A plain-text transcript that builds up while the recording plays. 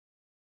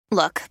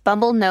Look,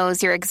 Bumble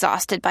knows you're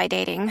exhausted by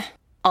dating.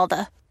 All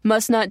the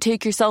must not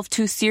take yourself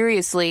too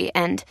seriously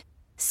and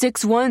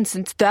 6'1"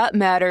 since that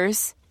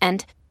matters.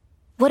 And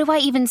what do I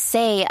even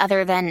say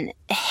other than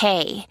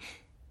hey?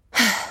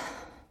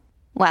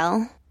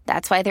 Well,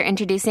 that's why they're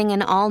introducing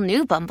an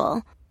all-new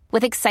Bumble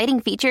with exciting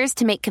features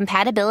to make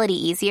compatibility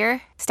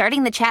easier,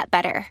 starting the chat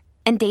better,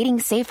 and dating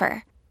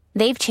safer.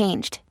 They've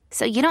changed,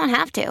 so you don't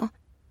have to.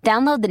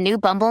 Download the new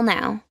Bumble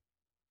now.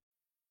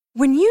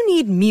 When you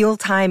need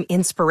mealtime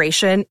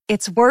inspiration,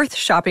 it's worth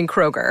shopping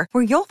Kroger,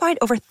 where you'll find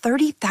over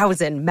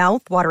 30,000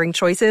 mouth-watering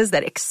choices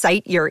that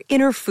excite your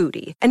inner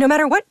foodie. And no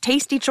matter what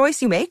tasty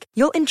choice you make,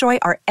 you'll enjoy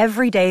our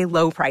everyday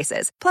low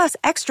prices, plus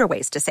extra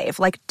ways to save,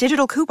 like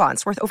digital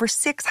coupons worth over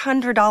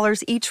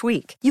 $600 each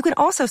week. You can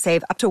also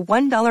save up to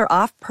 $1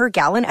 off per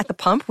gallon at the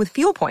pump with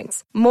fuel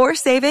points. More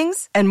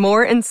savings and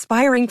more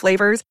inspiring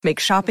flavors make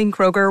shopping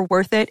Kroger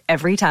worth it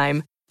every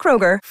time.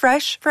 Kroger,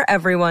 fresh for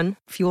everyone.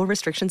 Fuel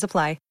restrictions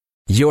apply.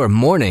 Your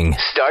morning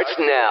starts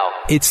now.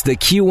 It's the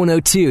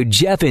Q102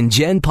 Jeff and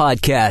Jen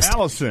podcast.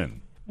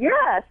 Allison.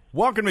 Yes.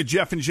 Welcome to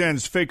Jeff and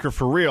Jen's Faker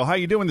for Real. How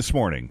you doing this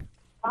morning?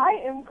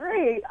 I am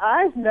great.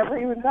 I've never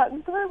even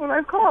gotten through when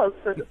I've called,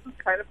 so this is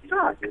kind of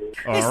shock.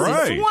 All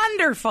right. This is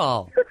wonderful.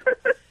 All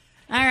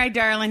right,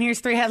 darling,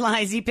 here's 3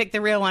 headlines. You pick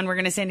the real one. We're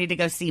going to send you to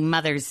go see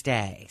Mother's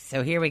Day.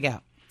 So here we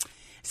go.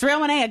 So real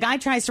 1A, a guy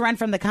tries to run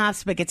from the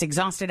cops but gets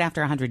exhausted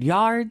after 100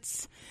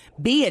 yards.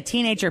 B, a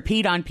teenager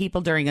peed on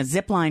people during a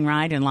zipline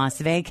ride in Las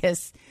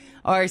Vegas.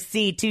 Or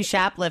C, 2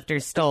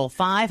 shoplifters stole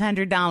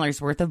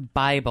 $500 worth of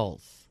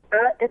Bibles.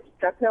 It's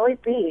definitely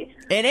B.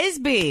 It is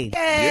B.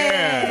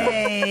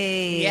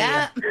 Yay!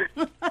 Yeah.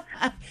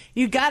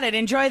 You got it.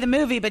 Enjoy the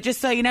movie, but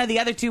just so you know, the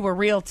other 2 were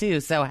real,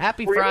 too. So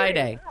happy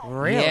Friday.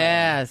 Really?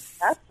 Yes.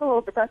 That's a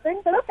little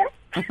depressing, but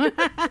okay.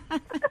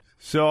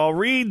 So I'll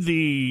read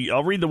the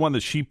one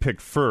that she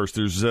picked first.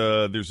 There's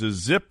a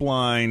zip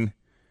line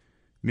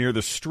near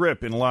the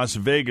Strip in Las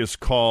Vegas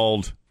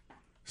called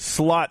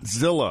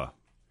Slotzilla.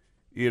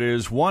 It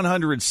is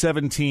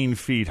 117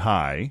 feet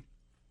high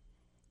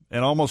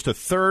and almost a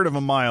third of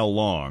a mile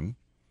long.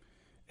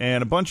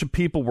 And a bunch of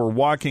people were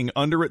walking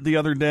under it the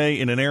other day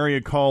in an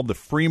area called the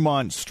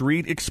Fremont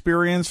Street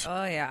Experience.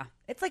 Oh, yeah.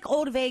 It's like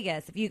Old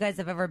Vegas, if you guys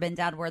have ever been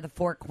down where the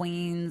Four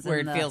Queens. Where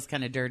it feels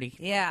kind of dirty.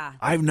 Yeah.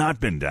 I've not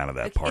been down to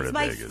that part of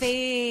Vegas. It's my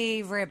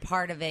favorite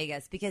part of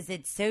Vegas because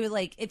it's so,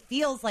 like, it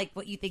feels like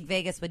what you think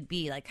Vegas would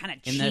be, like kind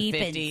of cheap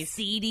and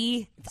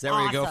seedy. Is that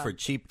where you go for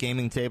cheap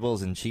gaming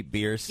tables and cheap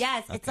beers?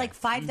 Yes. Okay. It's like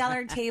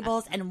 $5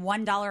 tables and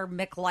 $1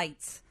 Mick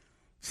Lights.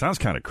 Sounds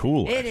kind of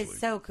cool, It actually. is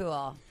so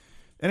cool.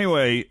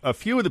 Anyway, a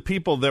few of the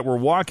people that were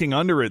walking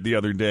under it the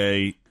other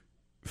day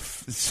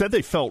said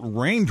they felt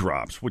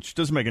raindrops, which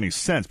doesn't make any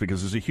sense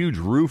because there's a huge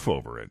roof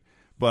over it.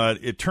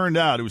 But it turned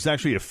out it was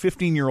actually a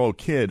 15-year-old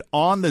kid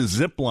on the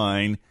zip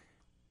line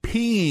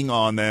peeing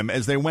on them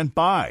as they went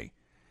by.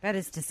 That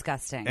is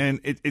disgusting. And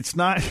it's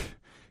not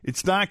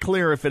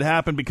clear if it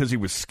happened because he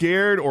was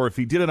scared or if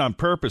he did it on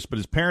purpose, but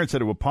his parents had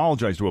to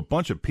apologize to a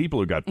bunch of people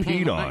who got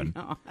peed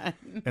on.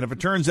 And if it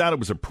turns out it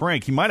was a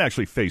prank, he might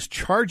actually face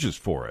charges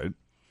for it.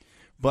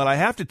 But I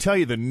have to tell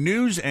you, the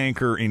news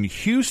anchor in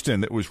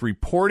Houston that was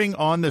reporting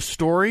on this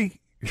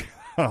story,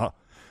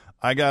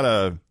 I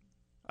gotta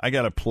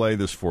play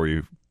this for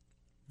you.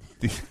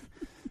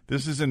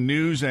 This is a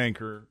news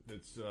anchor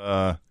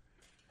that's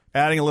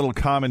adding a little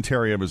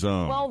commentary of his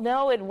own. Well,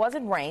 no, it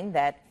wasn't rain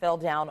that fell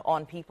down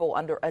on people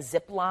under a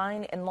zip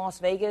line in Las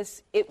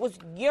Vegas. It was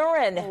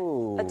urine.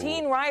 Ooh. A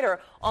teen rider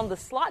on the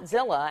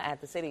Slotzilla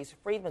at the city's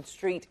Fremont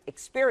Street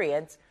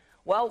Experience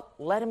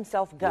let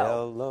himself go.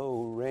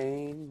 Yellow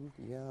rain,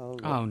 yellow.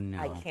 Oh, no.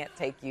 I can't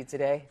take you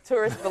today.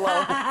 Tourists below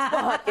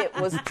thought it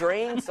was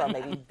drinks or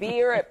maybe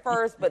beer at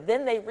first, but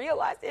then they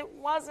realized it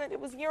wasn't. It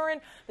was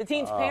urine. The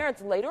teen's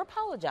parents later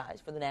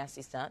apologized for the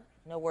nasty stunt.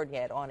 No word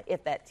yet on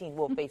if that teen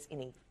will face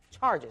any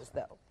charges,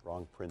 though.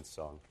 Wrong Prince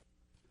song.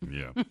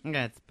 Yeah.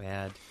 That's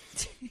bad.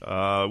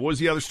 What was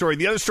the other story?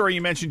 The other story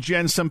you mentioned,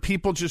 Jen, some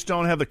people just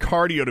don't have the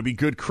cardio to be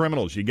good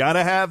criminals. You got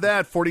to have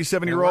that.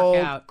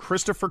 47-year-old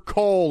Christopher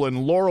Cole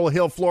in Laurel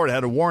Hill, Florida,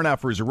 had a warrant out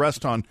for his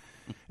arrest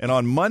and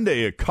on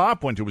Monday, a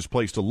cop went to his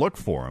place to look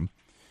for him.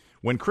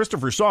 When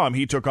Christopher saw him,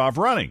 he took off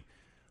running.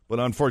 But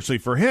unfortunately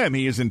for him,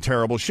 he is in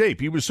terrible shape.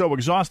 He was so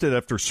exhausted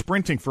after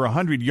sprinting for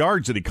 100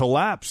 yards that he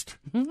collapsed.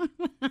 When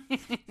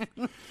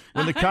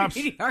the cops,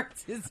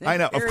 I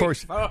know, of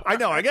course, I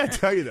know. I got to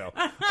tell you though,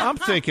 I'm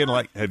thinking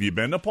like, have you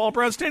been to Paul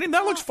Brown Stadium?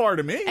 That looks far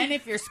to me. And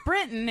if you're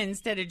sprinting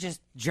instead of just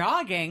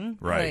jogging,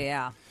 right? Oh,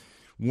 yeah.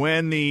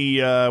 When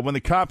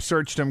the cops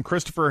searched him,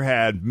 Christopher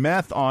had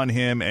meth on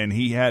him, and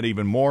he had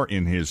even more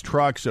in his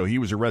truck. So he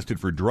was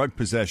arrested for drug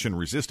possession,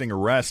 resisting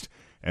arrest,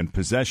 and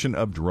possession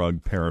of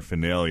drug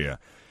paraphernalia.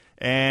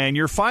 And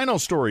your final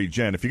story,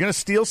 Jen, if you're going to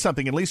steal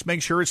something, at least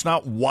make sure it's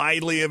not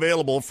widely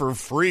available for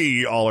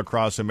free all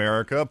across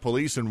America.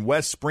 Police in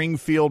West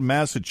Springfield,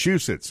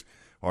 Massachusetts,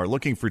 are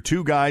looking for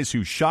 2 guys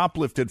who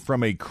shoplifted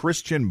from a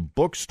Christian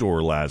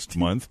bookstore last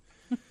month.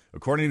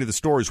 According to the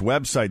store's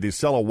website, they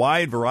sell a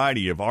wide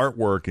variety of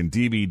artwork and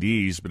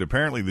DVDs, but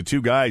apparently the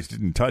two guys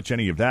didn't touch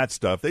any of that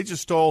stuff. They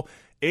just stole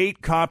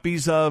 8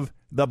 copies of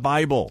the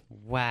Bible.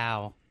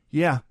 Wow.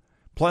 Yeah.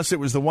 Plus, it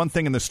was the one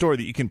thing in the store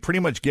that you can pretty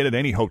much get at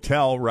any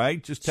hotel,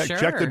 right? Just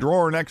check the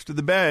drawer next to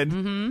the bed.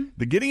 Mm-hmm.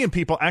 The Gideon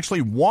people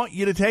actually want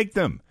you to take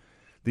them.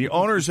 The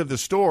owners of the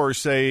store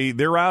say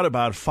they're out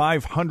about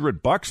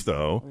 $500,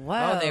 though.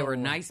 Whoa. Oh, they were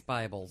nice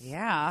Bibles.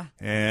 Yeah.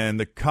 And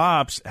the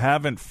cops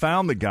haven't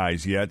found the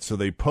guys yet, so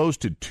they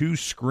posted 2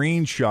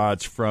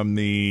 screenshots from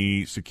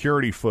the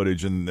security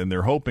footage, and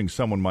they're hoping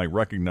someone might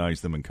recognize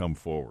them and come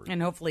forward.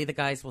 And hopefully the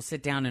guys will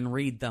sit down and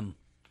read them.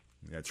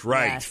 That's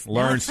right. Yes.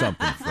 Learn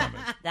something from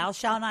it. Thou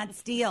shalt not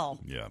steal.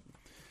 Yeah.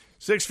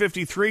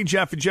 6:53,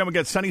 Jeff and Jen, we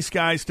got sunny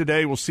skies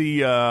today. We'll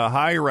see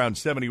high around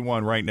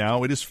 71 right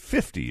now. It is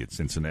 50 at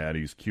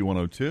Cincinnati's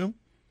Q102.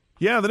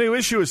 Yeah, the new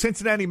issue of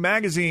Cincinnati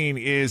Magazine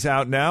is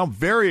out now.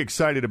 Very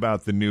excited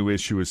about the new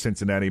issue of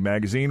Cincinnati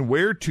Magazine.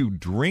 Where to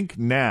drink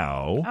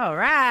now. All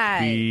right.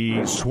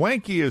 The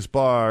swankiest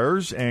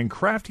bars and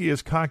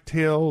craftiest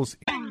cocktails.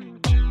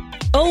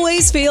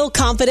 Always feel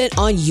confident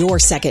on your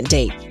second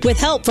date. With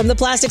help from the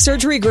Plastic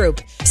Surgery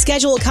Group.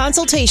 Schedule a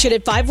consultation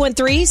at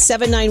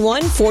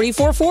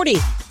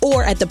 513-791-4440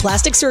 or at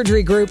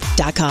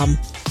theplasticsurgerygroup.com.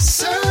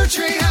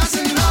 Surgery has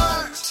an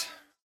art.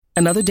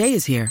 Another day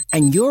is here,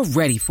 and you're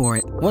ready for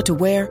it. What to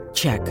wear?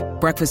 Check.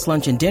 Breakfast,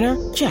 lunch, and dinner?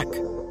 Check.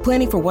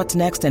 Planning for what's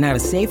next and how to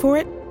save for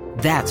it?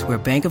 That's where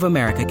Bank of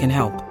America can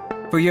help.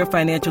 For your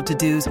financial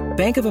to-dos,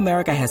 Bank of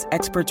America has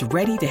experts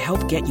ready to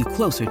help get you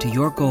closer to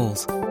your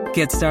goals.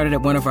 Get started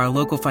at one of our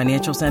local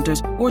financial centers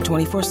or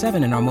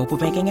 24/7 in our mobile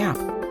banking app.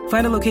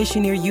 Find a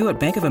location near you at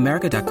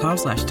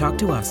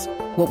bankofamerica.com/talktous.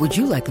 What would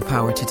you like the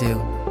power to do?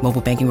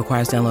 Mobile banking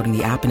requires downloading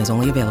the app and is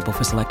only available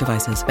for select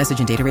devices. Message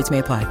and data rates may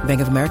apply.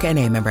 Bank of America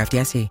N.A., member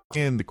FDIC.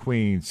 In the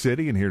Queen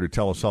City, and here to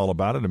tell us all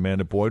about it,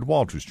 Amanda Boyd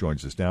Walters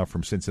joins us now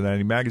from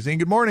Cincinnati Magazine.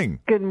 Good morning.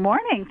 Good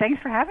morning.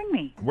 Thanks for having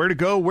me. Where to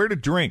go, where to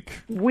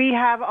drink? We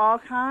have all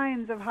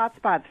kinds of hot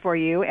spots for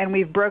you, and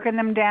we've broken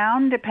them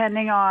down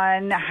depending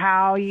on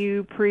how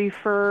you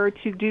prefer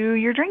to do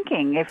your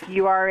drinking. If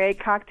you are a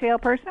cocktail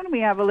person,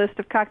 we have a list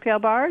of cocktail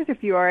bars.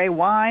 If you are a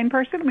wine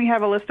person, we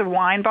have a list of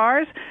wine bars.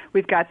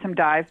 We've got some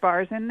dive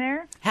bars in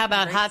there. How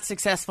about hot,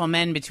 successful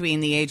men between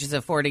the ages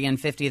of 40 and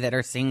 50 that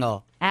are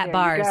single? At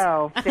bars. There you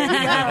go.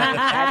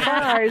 At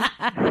bars.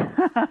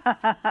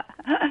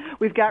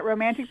 We've got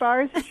romantic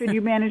bars. Should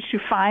you manage to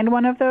find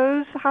one of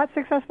those hot,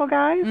 successful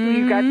guys,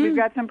 we've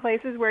got some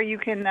places where you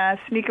can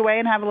sneak away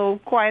and have a little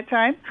quiet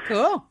time.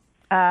 Cool.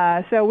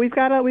 So we've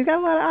got a lot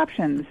of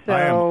options. So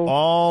I am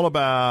all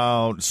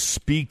about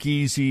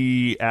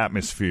speakeasy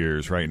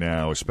atmospheres right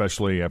now,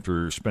 especially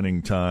after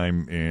spending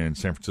time in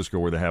San Francisco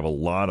where they have a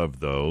lot of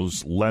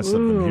those. Less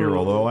of them here,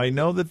 although I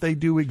know that they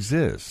do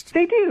exist.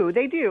 They do.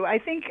 I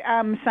think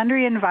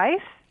Sundry and Vice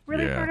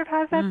really sort of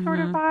has that sort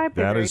of vibe.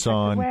 That is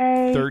on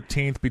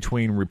 13th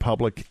between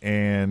Republic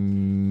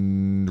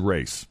and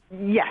Race.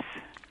 Yes.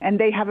 And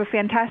they have a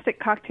fantastic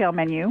cocktail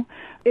menu.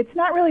 It's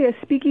not really a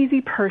speakeasy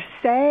per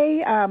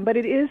se, but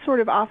it is sort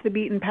of off the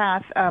beaten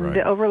path. Right.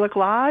 The Overlook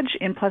Lodge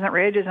in Pleasant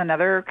Ridge is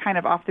another kind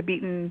of off the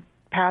beaten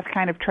path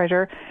kind of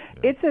treasure.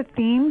 Yeah. It's a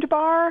themed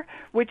bar,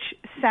 which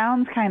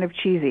sounds kind of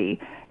cheesy.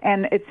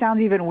 And it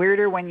sounds even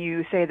weirder when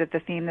you say that the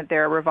theme that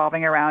they're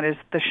revolving around is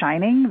The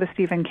Shining, the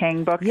Stephen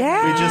King book.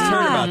 Yeah. We just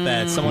heard about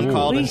that. Someone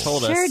called and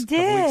told us a couple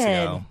weeks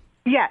ago.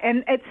 Yeah,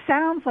 and it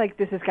sounds like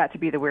this has got to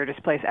be the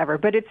weirdest place ever,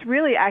 but it's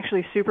really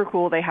actually super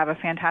cool. They have a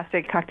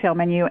fantastic cocktail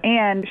menu,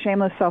 and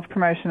shameless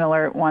self-promotion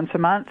alert, once a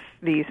month,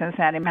 the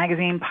Cincinnati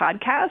Magazine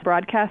podcast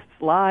broadcasts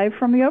live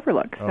from the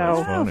Overlook.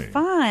 Oh, funny.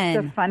 Fun.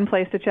 It's a fun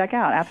place to check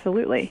out,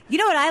 absolutely. You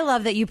know what I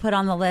love that you put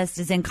on the list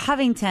is in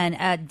Covington,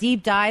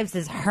 Deep Dives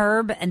is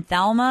Herb and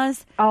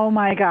Thelma's. Oh,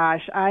 my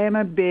gosh. I am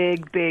a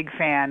big, big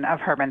fan of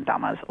Herb and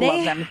Thelma's.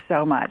 Love them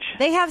so much.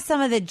 They have some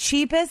of the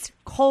cheapest,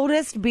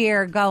 coldest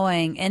beer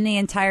going in the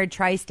entire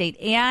tri-state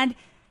and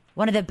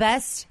one of the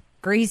best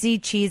greasy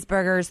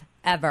cheeseburgers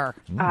ever.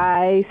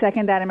 I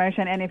second that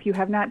emotion, and if you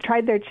have not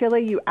tried their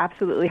chili, you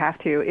absolutely have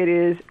to. It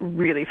is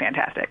really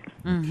fantastic.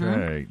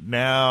 Okay.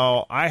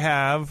 Now, I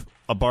have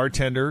a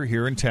bartender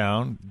here in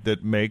town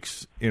that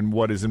makes, in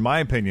what is, in my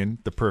opinion,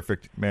 the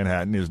perfect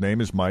Manhattan. His name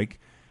is Mike.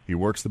 He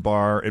works the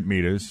bar at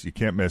Mita's. You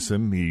can't miss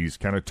him. He's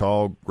kind of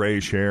tall,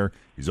 grayish hair.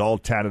 He's all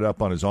tatted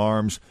up on his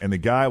arms. And the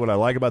guy, what I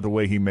like about the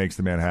way he makes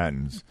the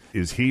Manhattans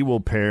is he will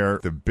pair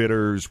the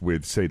bitters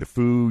with, say, the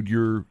food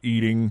you're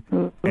eating,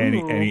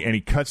 and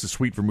he cuts the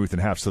sweet vermouth in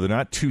half, so they're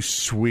not too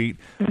sweet.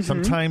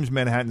 Sometimes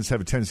Manhattans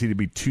have a tendency to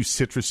be too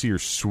citrusy or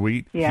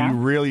sweet. Yeah. He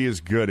really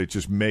is good at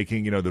just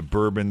making, the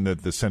bourbon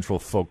the central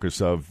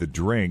focus of the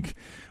drink.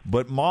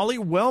 But Molly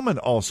Wellman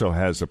also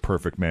has a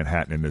perfect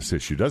Manhattan in this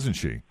issue, doesn't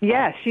she?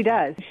 Yes, she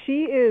does.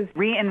 She is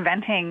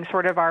reinventing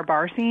sort of our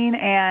bar scene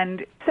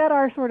and set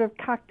our sort of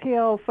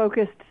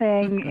cocktail-focused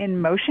thing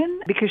in motion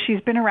because she's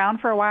been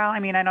around for a while. I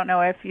mean, I don't know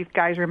if you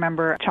guys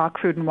remember Chalk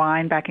Food and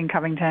Wine back in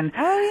Covington.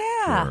 Oh,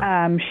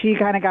 Yeah. She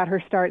kind of got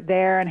her start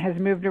there and has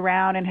moved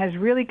around and has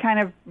really kind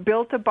of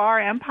built a bar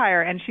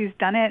empire. And she's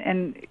done it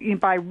and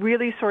by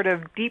really sort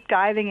of deep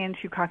diving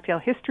into cocktail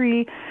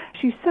history.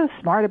 She's so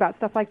smart about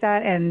stuff like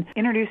that and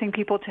introducing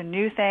people to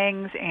new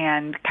things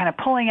and kind of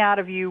pulling out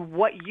of you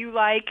what you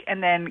like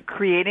and then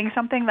creating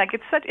something. Like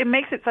it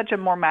makes it such a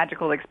more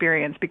magical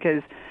experience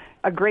because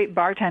a great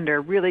bartender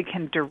really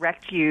can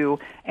direct you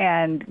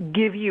and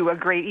give you a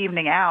great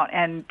evening out.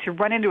 And to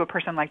run into a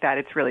person like that,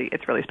 it's really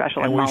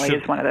special. And Molly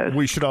is one of those.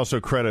 We should also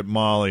credit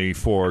Molly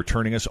for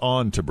turning us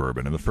on to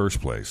bourbon in the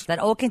first place.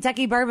 That Old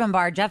Kentucky Bourbon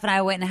Bar. Jeff and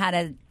I went and had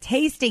a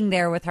tasting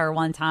there with her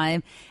one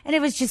time, and it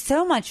was just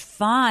so much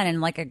fun and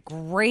like a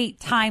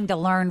great time to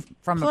learn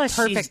from a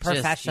perfect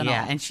professional.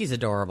 And she's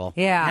adorable.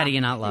 Yeah. How do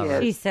you not love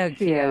her? She's so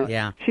cute.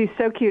 Yeah. She's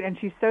so cute and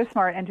she's so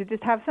smart. And to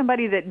just have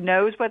somebody that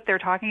knows what they're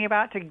talking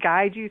about to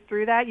guide you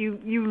through that, you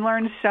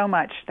learn so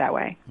much that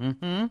way.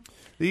 Mm-hmm.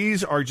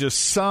 These are just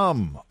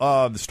some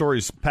of the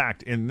stories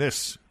packed in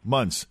this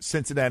month's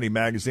Cincinnati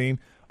Magazine.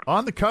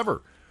 On the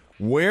cover,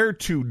 where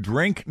to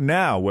drink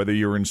now, whether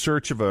you're in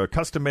search of a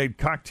custom-made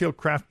cocktail,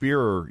 craft beer,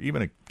 or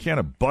even a can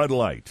of Bud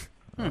Light.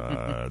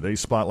 They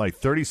spotlight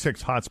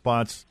 36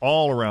 hotspots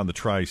all around the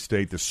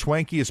tri-state, the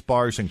swankiest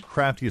bars and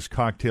craftiest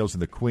cocktails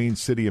in the Queen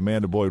City.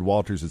 Amanda Boyd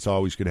Walters, it's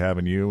always good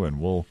having you, and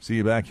we'll see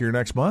you back here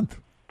next month.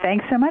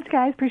 Thanks so much,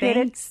 guys. Appreciate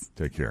it.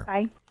 Take care.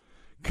 Bye.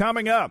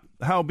 Coming up,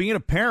 how being a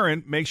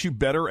parent makes you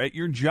better at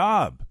your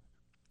job.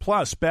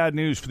 Plus, bad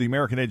news for the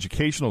American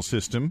educational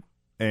system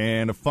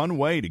and a fun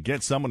way to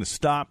get someone to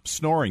stop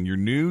snoring. Your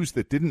news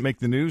that didn't make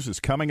the news is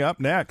coming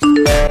up next.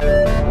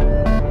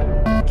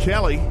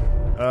 Kelly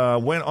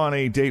went on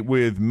a date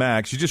with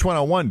Max. You just went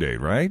on one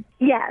date, right?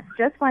 Yes,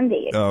 just one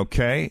date.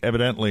 Okay.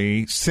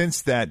 Evidently,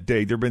 since that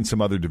date, there have been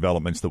some other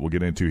developments that we'll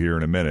get into here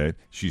in a minute.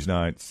 She's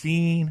not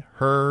seen,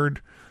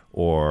 heard,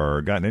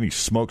 or gotten any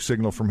smoke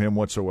signal from him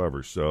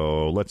whatsoever.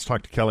 So let's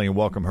talk to Kelly and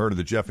welcome her to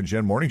the Jeff and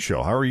Jen Morning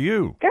Show. How are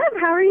you? Good.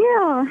 How are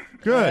you?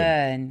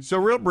 Good. So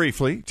real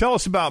briefly, tell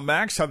us about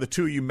Max, how the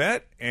two of you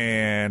met,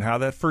 and how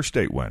that first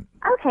date went.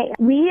 Okay.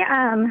 We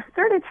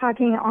started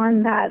talking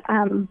on that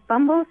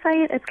Bumble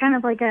site. It's kind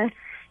of like a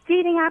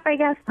dating app, I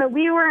guess, but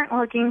we weren't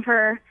looking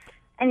for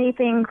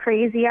anything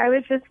crazy. I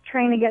was just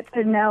trying to get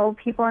to know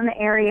people in the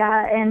area,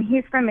 and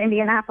he's from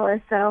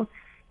Indianapolis, so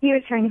he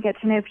was trying to get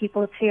to know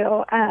people,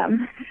 too.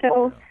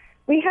 So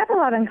we had a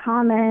lot in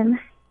common,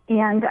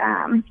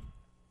 and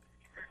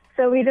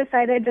so we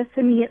decided just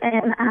to meet,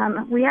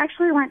 and we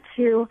actually went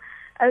to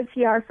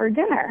OTR for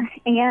dinner,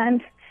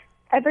 and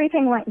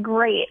everything went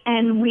great,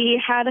 and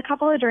we had a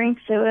couple of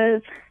drinks.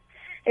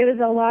 It was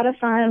a lot of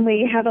fun.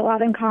 We had a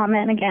lot in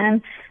common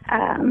again.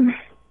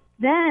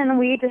 Then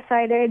we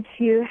decided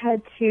to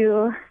head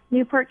to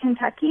Newport,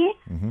 Kentucky,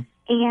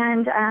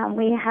 and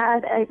we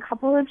had a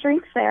couple of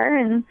drinks there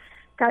and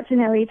got to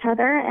know each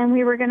other, and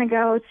we were going to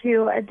go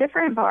to a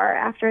different bar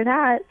after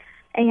that.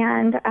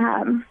 And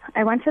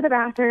I went to the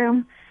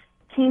bathroom,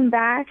 came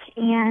back,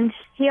 and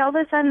he all of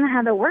a sudden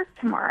had to work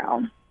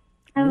tomorrow.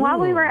 And while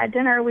we were at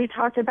dinner, we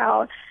talked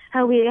about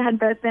how we had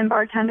both been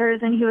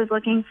bartenders, and he was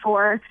looking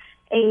for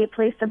a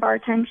place to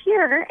bartend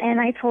here.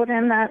 And I told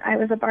him that I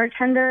was a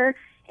bartender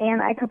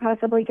and I could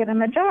possibly get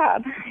him a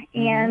job.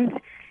 And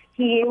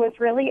he was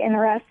really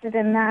interested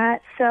in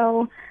that.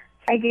 So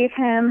I gave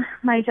him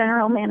my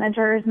general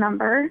manager's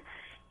number,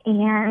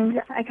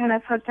 and I kind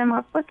of hooked him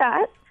up with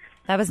that.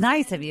 That was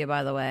nice of you,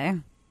 by the way.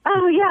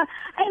 Oh, yeah.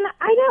 And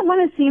I didn't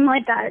want to seem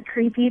like that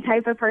creepy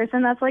type of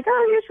person that's like,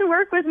 oh, you should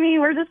work with me.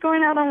 We're just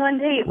going out on one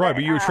date. Right,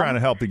 but you were trying to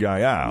help the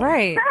guy out.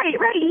 Right.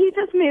 Right. He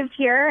just moved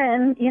here,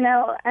 and, you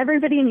know,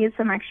 everybody needs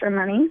some extra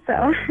money.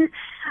 So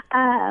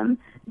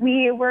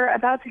we were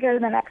about to go to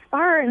the next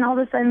bar, and all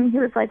of a sudden he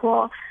was like,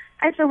 well,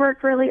 I have to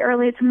work really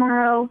early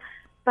tomorrow,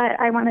 but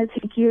I want to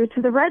take you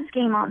to the Reds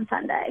game on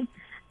Sunday.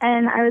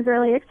 And I was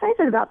really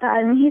excited about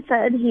that. And he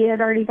said he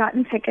had already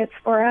gotten tickets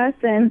for us.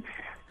 And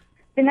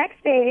the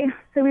next day,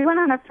 so we went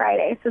on a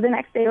Friday, so the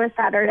next day was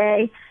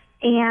Saturday,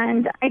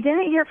 and I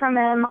didn't hear from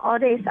him all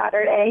day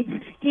Saturday.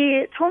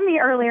 He told me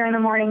earlier in the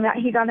morning that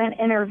he got an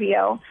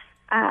interview,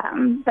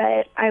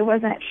 but I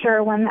wasn't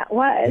sure when that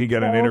was. He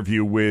got an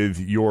interview with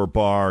your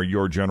bar,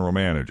 your general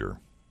manager.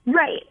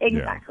 Right,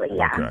 exactly,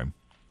 yeah. Okay.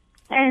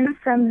 And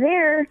from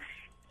there,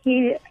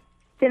 he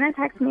didn't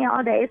text me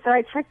all day, so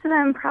I texted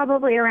him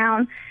probably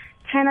around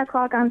 10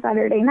 o'clock on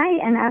Saturday night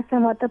and asked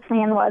him what the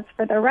plan was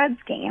for the Reds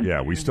game.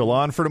 Yeah, we still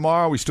on for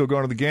tomorrow? We still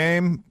going to the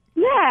game?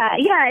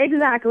 Yeah,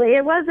 exactly.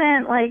 It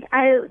wasn't like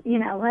I,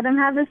 let him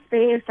have his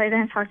space. I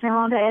didn't talk to him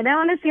all day. I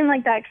don't want to seem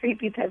like that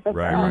creepy type of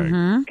girl.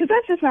 Right. Because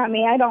that's just not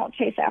me. I don't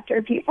chase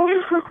after people.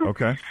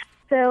 Okay.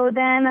 So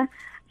then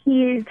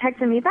he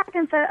texted me back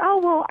and said, oh,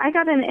 well, I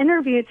got an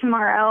interview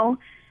tomorrow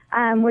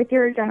with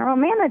your general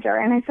manager.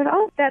 And I said,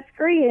 oh, that's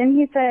great. And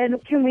he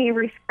said, can we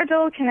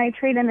reschedule? Can I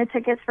trade in the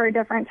tickets for a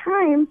different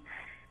time?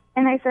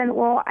 And I said,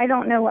 well, I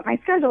don't know what my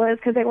schedule is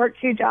because I work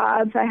 2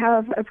 jobs. I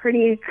have a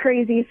pretty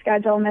crazy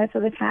schedule most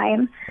of the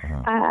time.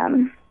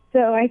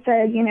 So I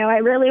said, I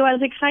really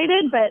was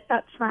excited, but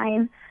that's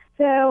fine.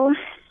 So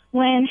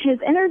when his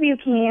interview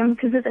came,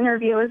 because his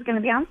interview was going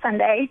to be on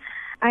Sunday,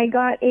 I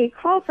got a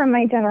call from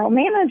my general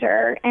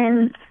manager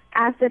and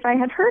asked if I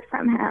had heard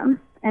from him.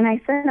 And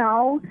I said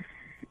no.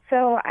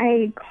 So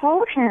I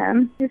called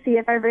him to see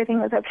if everything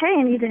was okay,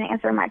 and he didn't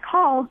answer my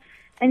call,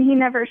 and he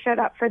never showed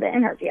up for the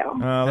interview.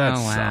 Oh, that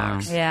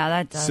sucks. Yeah,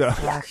 that does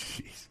suck.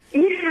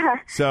 Yeah.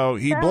 So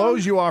he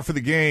blows you off for the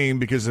game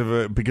because of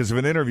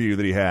an interview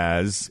that he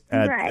has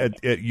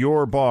at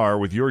your bar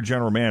with your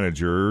general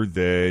manager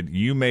that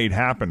you made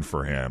happen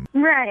for him.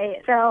 Right.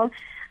 So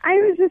I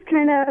was just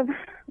kind of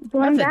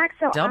blown back.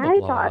 So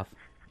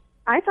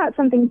I thought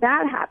something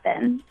bad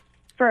happened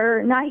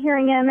for not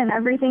hearing him, and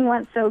everything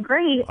went so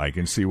great. I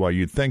can see why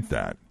you'd think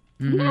that.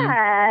 Mm-hmm.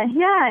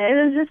 Yeah.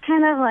 It was just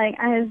kind of like,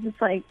 I was just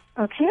like,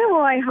 okay,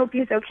 well, I hope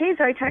he's okay.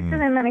 So I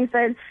texted him and I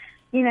said,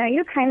 you know,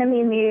 you kind of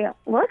made me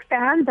look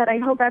bad, but I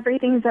hope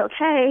everything's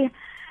okay.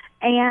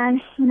 And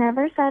he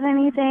never said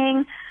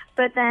anything.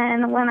 But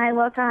then when I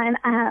look on,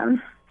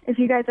 if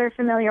you guys are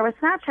familiar with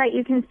Snapchat,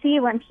 you can see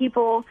when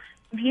people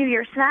view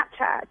your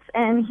Snapchats.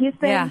 And he's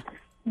been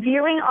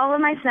viewing all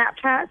of my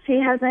Snapchats. He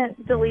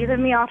hasn't deleted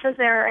me off of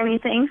there or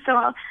anything.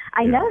 So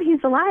I know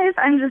he's alive.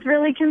 I'm just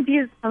really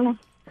confused on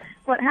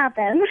what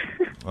happened.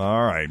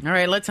 All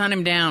right, let's hunt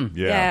him down.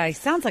 Yeah, he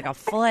sounds like a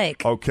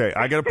flake. Okay,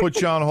 I got to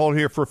put you on hold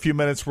here for a few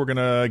minutes. We're going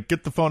to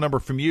get the phone number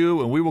from you,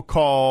 and we will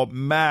call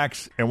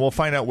Max, and we'll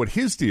find out what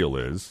his deal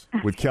is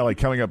with Kelly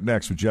coming up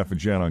next with Jeff and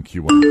Jen on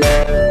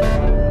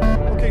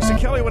Q1. Okay, so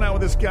Kelly went out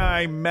with this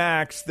guy,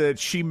 Max, that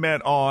she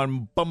met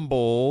on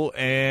Bumble,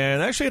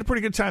 and actually had a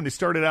pretty good time. They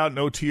started out in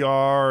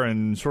OTR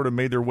and sort of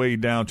made their way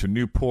down to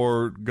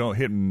Newport,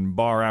 hitting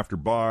bar after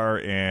bar,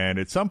 and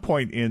at some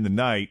point in the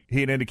night, he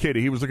had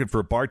indicated he was looking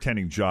for a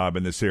bartending job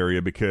in this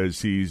area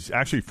because he's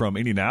actually from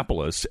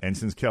Indianapolis, and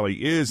since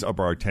Kelly is a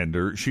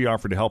bartender, she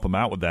offered to help him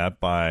out with that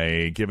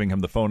by giving him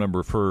the phone number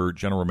of her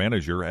general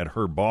manager at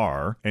her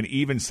bar and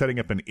even setting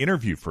up an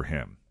interview for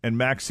him. And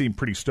Max seemed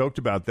pretty stoked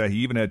about that. He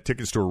even had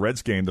tickets to a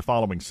Reds game the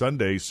following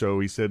Sunday, so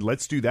he said,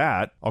 let's do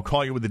that. I'll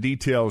call you with the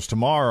details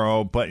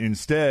tomorrow. But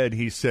instead,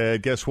 he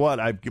said, guess what?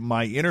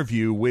 My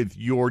interview with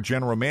your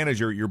general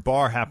manager at your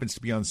bar happens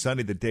to be on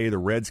Sunday, the day of the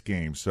Reds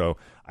game. So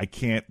I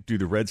can't do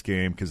the Reds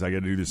game because I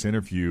got to do this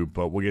interview,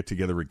 but we'll get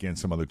together again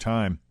some other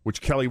time, which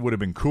Kelly would have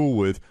been cool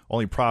with.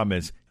 Only problem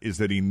is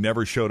that he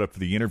never showed up for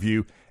the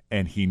interview,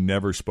 and he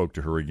never spoke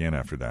to her again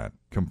after that.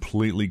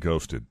 Completely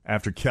ghosted.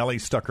 After Kelly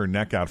stuck her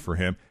neck out for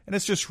him, and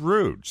it's just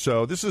rude.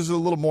 So this is a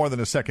little more than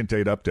a second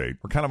date update.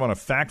 We're kind of on a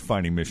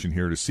fact-finding mission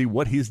here to see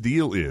what his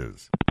deal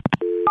is.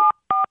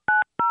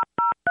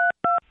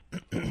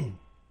 This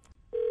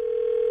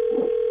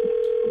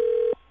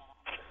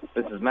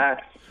is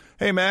Max.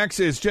 Hey, Max,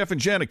 it's Jeff and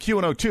Jen at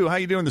Q102. How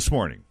you doing this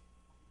morning?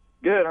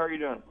 Good. How are you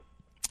doing?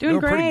 Doing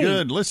great. Pretty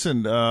good.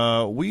 Listen,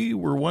 we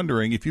were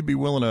wondering if you'd be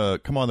willing to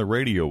come on the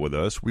radio with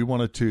us. We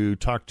wanted to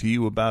talk to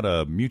you about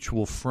a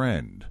mutual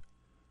friend.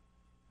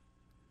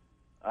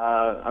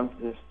 I'm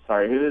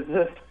sorry, who is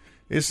this?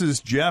 This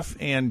is Jeff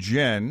and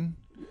Jen.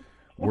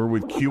 We're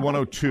with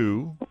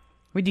Q102.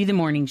 We do the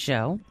morning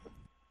show.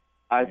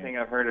 I think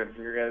I've heard of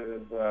your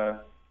guys'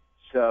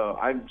 show.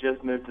 I've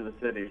just moved to the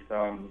city,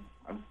 so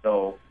I'm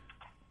still...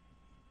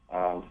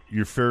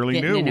 You're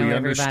fairly new. We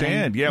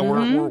understand. Yeah,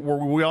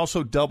 we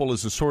also double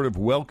as a sort of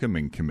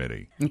welcoming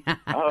committee.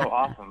 Oh,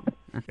 awesome.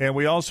 And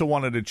we also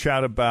wanted to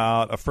chat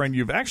about a friend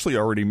you've actually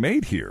already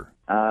made here.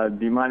 Do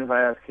you mind if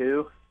I ask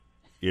who?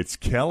 It's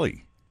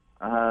Kelly.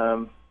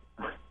 I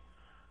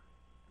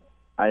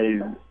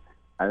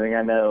think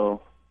I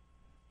know.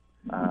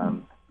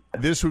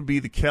 This would be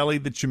the Kelly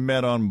that you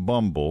met on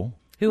Bumble.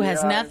 Who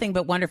has nothing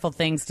but wonderful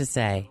things to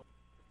say.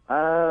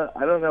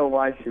 I don't know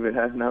why she would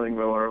have nothing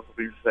but wonderful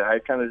things to say. I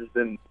kind of just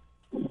didn't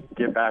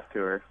get back to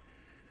her.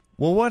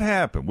 Well, what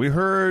happened? We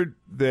heard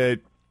that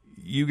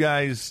you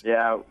guys...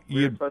 Yeah,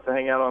 we were supposed to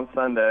hang out on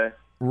Sunday.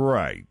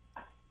 Right.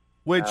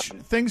 Which,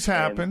 things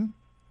happen,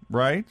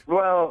 right?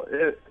 Well,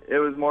 it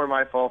was more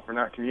my fault for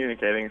not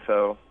communicating,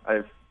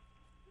 and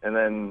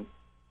then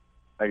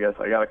I guess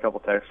I got a couple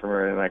texts from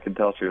her, and I could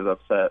tell she was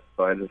upset,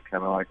 so I just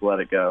kind of, let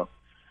it go.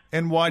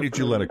 And why did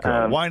you let it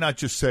go? Why not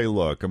just say,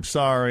 look, I'm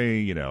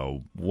sorry,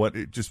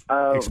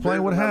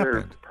 explain what happened.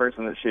 Another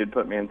person that she had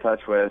put me in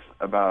touch with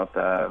about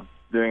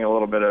doing a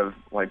little bit of,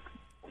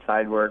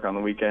 side work on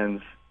the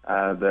weekends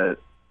that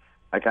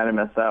I kind of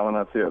messed that one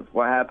up, too.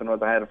 What happened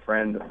was I had a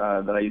friend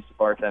that I used to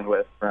bartend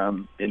with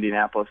from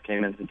Indianapolis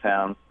came into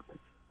town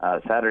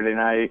Saturday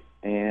night,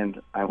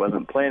 and I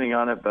wasn't planning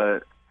on it,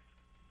 but,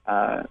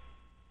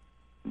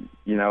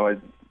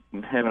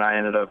 him and I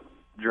ended up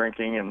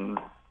drinking and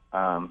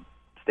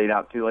stayed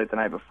out too late the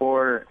night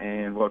before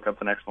and woke up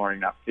the next morning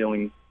not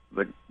feeling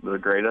the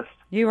greatest.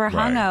 You were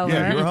hungover.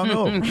 Yeah, you were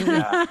hungover.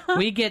 Yeah.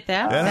 We get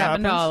that. That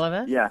happened to all of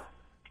us. Yeah.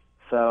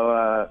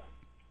 So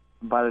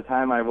by the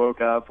time I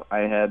woke up, I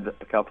had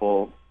a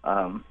couple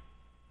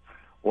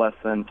less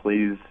than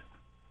pleased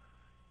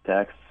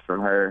texts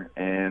from her,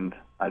 and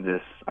I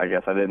guess I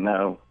didn't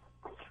know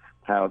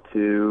how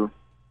to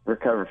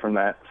recover from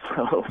that.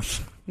 So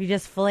you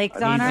just flaked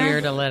on her?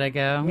 Easier to let it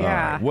go.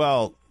 Yeah.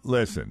 Well,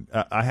 listen,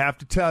 I have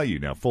to tell you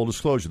now, full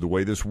disclosure, the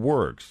way this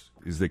works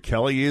is that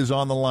Kelly is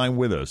on the line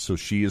with us, so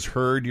she has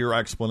heard your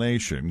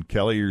explanation.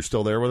 Kelly, you're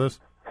still there with us?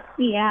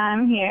 Yeah,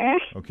 I'm here.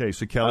 Okay,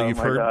 so Kelly,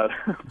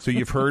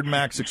 you've heard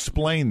Max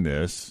explain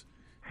this.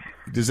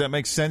 Does that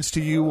make sense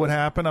to you, what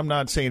happened? I'm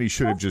not saying he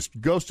should have just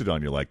ghosted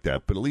on you like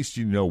that, but at least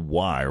you know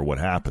why or what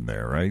happened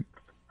there, right?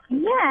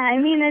 Yeah, I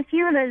mean, if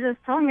you would have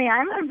just told me,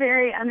 I'm a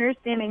very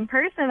understanding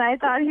person. I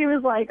thought he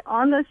was, like,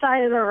 on the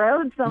side of the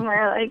road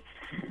somewhere. Like,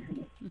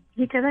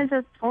 he could have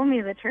just told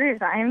me the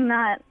truth.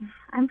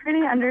 I'm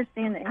pretty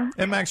understanding.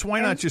 And, Max,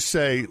 why not just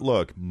say,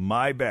 look,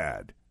 my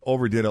bad.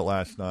 Overdid it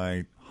last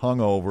night.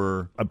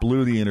 Hungover. I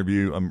blew the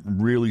interview. I'm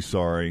really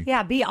sorry.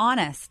 Yeah, be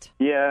honest.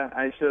 Yeah,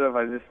 I should have.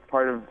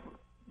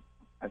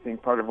 I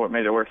think part of what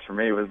made it worse for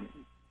me was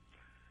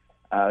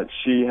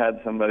she had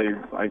somebody,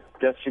 I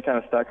guess she kind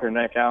of stuck her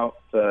neck out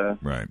to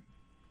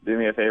do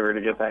me a favor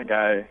to get that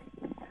guy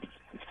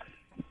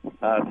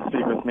to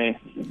speak with me.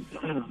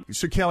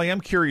 So, Kelly,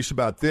 I'm curious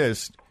about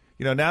this.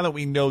 You know, now that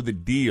we know the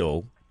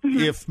deal,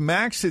 if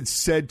Max had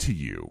said to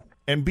you,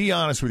 and be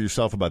honest with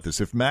yourself about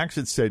this, if Max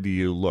had said to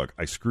you, look,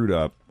 I screwed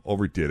up,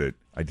 overdid it,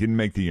 I didn't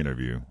make the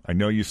interview, I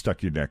know you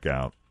stuck your neck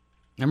out.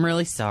 I'm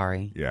really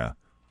sorry. Yeah.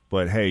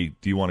 But, hey,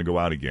 do you want to go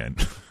out again?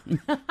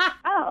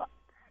 Oh,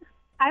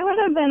 I would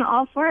have been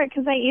all for it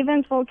because I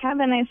even told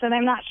Kevin, I said,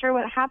 I'm not sure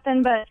what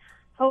happened, but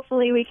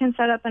hopefully we can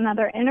set up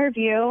another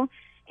interview.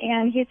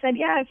 And he said,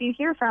 yeah, if you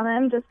hear from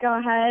him, just go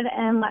ahead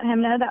and let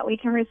him know that we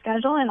can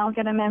reschedule and I'll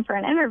get him in for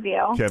an interview.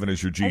 Kevin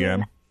is your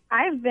GM?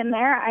 I've been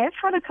there. I've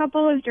had a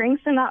couple of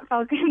drinks and not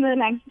felt good the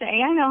next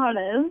day. I know how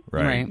it is.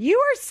 Right. You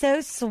are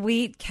so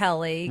sweet,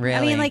 Kelly. Really?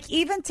 I mean, like,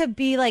 even to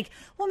be like,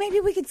 well,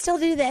 maybe we could still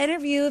do the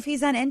interview if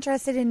he's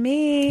uninterested in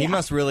me. He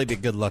must really be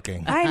good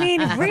looking. I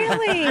mean,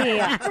 really?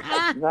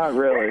 Not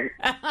really.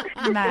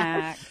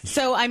 Max.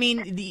 So, I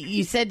mean,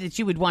 you said that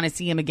you would want to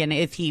see him again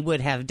if he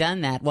would have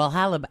done that. Well,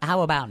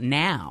 how about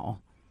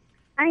now?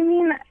 I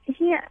mean,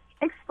 he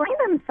explained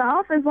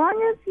himself. As long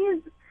as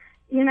he's,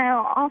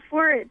 all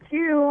for it,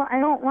 too. I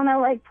don't want to,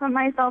 like, put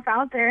myself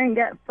out there and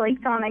get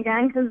flaked on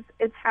again because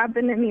it's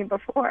happened to me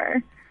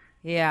before.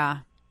 Yeah.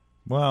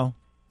 Well,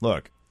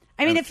 look.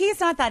 I mean, if he's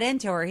not that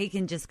into her, he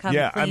can just come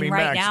clean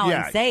right Max, now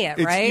and say it,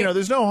 right? You know,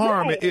 there's no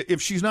harm. Right.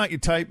 If she's not your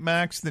type,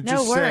 Max, then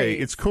just say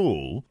it's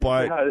cool.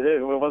 But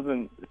it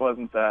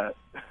wasn't that.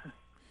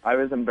 I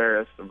was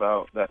embarrassed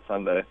about that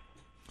Sunday.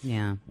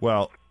 Yeah.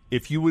 Well,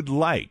 if you would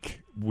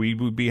like, we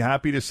would be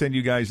happy to send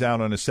you guys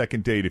out on a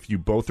second date. If you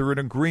both are in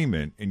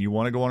agreement and you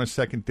want to go on a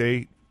second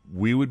date,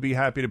 we would be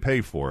happy to pay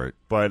for it.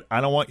 But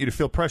I don't want you to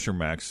feel pressure,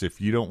 Max, if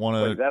you don't want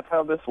to. Wait, that's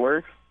how this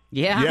works?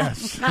 Yeah.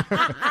 Yes.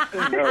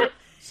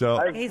 So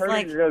I've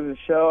heard your guys'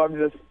 show. I'm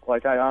just,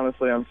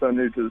 I'm so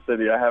new to the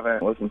city. I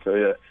haven't listened to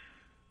it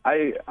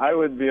yet. I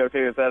would be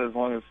okay with that as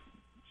long as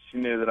she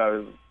knew that I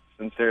was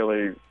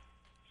sincerely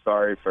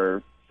sorry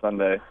for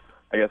Sunday.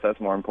 I guess that's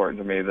more important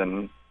to me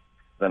than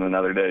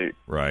another date.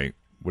 Right.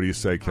 What do you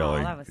say,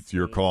 Kelly? It's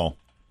your call.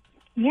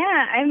 Yeah,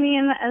 I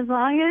mean, as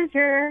long as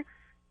you're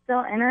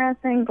still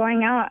interested in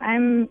going out,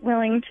 I'm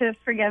willing to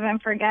forgive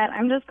and forget.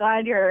 I'm just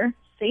glad you're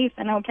safe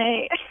and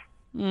okay.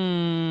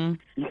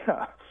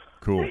 Yeah.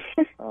 Cool.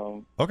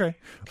 Okay.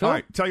 Cool. All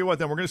right. Tell you what,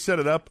 then we're going to set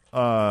it up.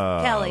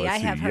 Kelly, I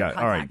have her contact.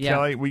 All right,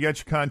 Kelly, we got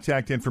your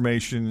contact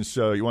information.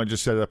 So you want to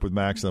just set it up with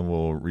Max, then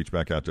we'll reach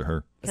back out to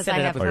her. Because I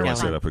have her. You want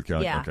to set it up with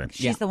Kelly? Yeah. Okay.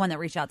 She's the one that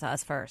reached out to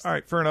us first. All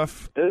right. Fair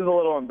enough. It is a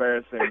little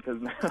embarrassing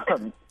because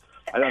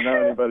I don't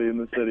know anybody in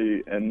the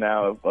city, and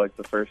now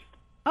the first.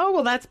 Oh,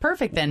 well, that's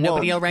perfect then.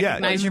 Nobody will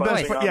recognize your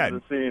voice. On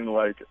the scene,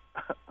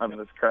 I'm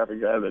this crappy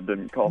guy that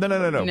didn't call. No.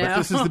 But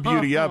this is the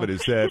beauty of it,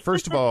 is that,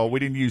 first of all, we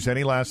didn't use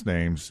any last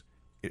names.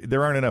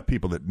 There aren't enough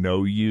people that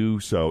know you,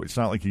 so it's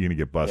not like you're going to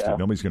get busted. Yeah.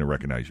 Nobody's going to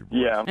recognize your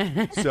voice.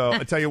 Yeah. So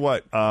I tell you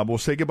what, we'll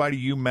say goodbye to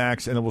you,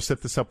 Max, and then we'll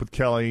set this up with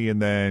Kelly,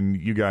 and then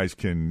you guys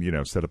can,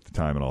 set up the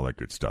time and all that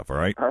good stuff, all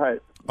right? All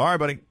right. All right,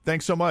 buddy.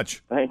 Thanks so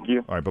much. Thank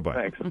you. All right,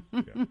 bye-bye. Thanks.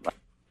 Yeah.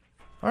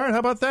 All right, how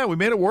about that? We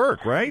made it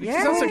work, right? He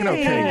sounds like an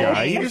okay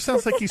guy. He just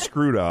sounds like he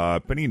screwed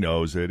up, and he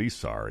knows it. He's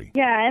sorry.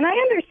 Yeah, and I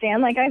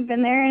understand. I've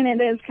been there, and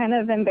it is kind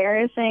of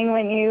embarrassing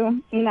when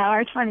you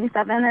are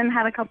 27 and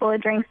had a couple of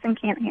drinks and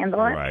can't handle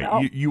it. Right. So.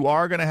 You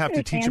are going to have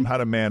to teach him how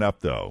to man up,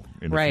 though,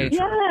 in the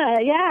future.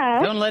 Yeah.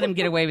 Don't let him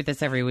get away with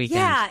this every weekend.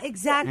 Yeah,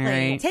 exactly.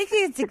 Right. Take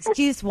his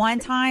excuse one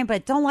time,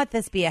 but don't let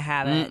this be a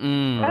habit.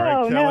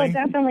 Oh, no,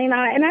 definitely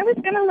not. And I was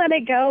going to let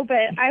it go,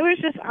 but I was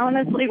just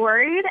honestly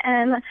worried,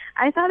 and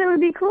I thought it would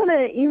be cool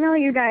to email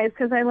you guys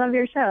because I love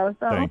your show.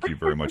 So. Thank you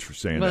very much for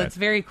saying Well, that. it's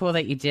very cool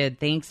that you did.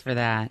 Thanks for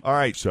that. All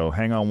right, so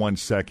hang on 1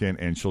 second,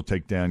 and she'll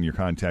take down your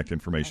contact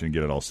information and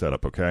get it all set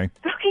up, okay?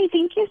 Okay,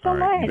 thank you so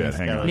much. You bet.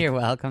 Hang on. You're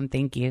welcome.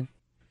 Thank you.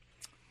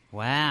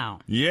 Wow.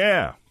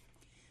 Yeah.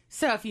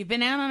 So if you've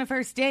been out on a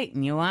first date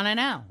and you want to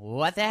know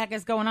what the heck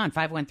is going on,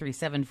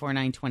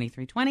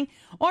 513-749-2320,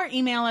 or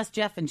email us,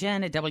 Jeff and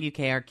Jen at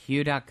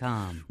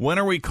WKRQ.com. When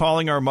are we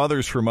calling our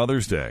mothers for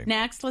Mother's Day?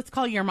 Next, let's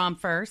call your mom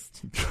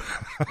first.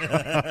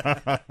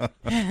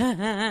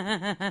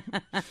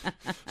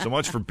 So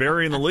much for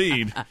burying the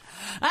lead.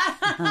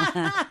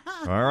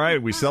 All right,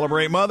 we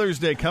celebrate Mother's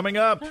Day coming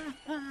up.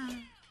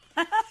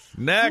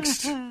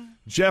 Next,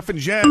 Jeff and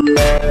Jen.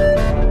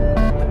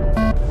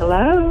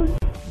 Hello?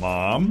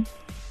 Mom?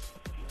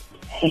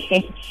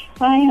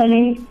 Hi,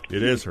 honey.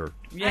 It is her.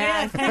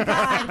 Yeah, thank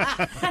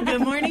God.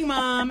 Good morning,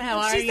 Mom. How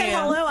are you? She said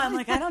hello. I'm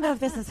like, I don't know if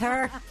this is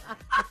her.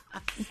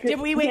 Did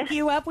we wake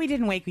you up? We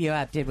didn't wake you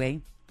up, did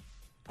we?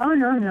 Oh,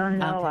 no.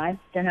 Okay. I've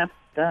been up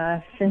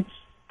since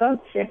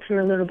about 6 or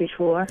a little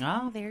before.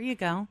 Oh, there you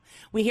go.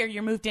 We hear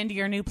you moved into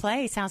your new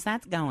place. How's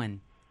that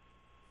going?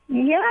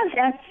 Yeah,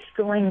 that's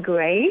going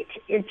great.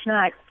 It's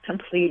not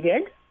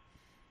completed,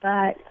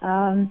 but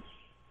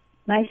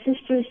my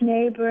sister's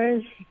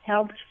neighbors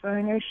helped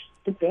furnish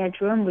the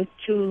bedroom with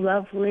 2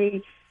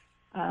 lovely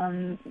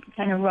kind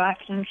of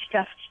rocking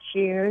stuffed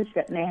chairs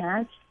that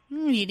match.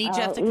 You need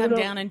Jeff to come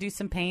down and do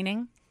some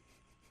painting?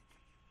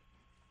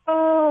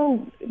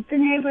 Oh, the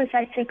neighbors,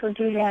 I think, will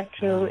do that,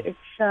 too. It's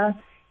a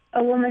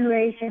woman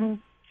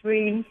raising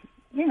 3,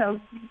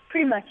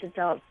 pretty much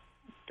adult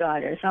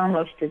daughters,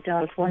 almost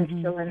adult. One's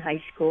still in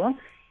high school.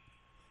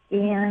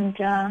 And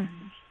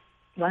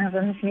one of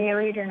them's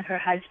married, and her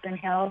husband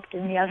helped,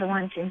 and the other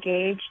one's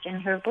engaged,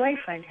 and her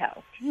boyfriend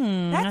helped.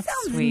 That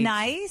sounds sweet.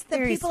 Nice. The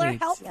Very people sweet. are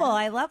helpful. Yeah.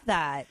 I love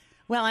that.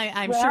 Well,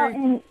 I'm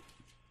sure.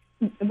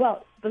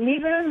 Well,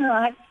 believe it or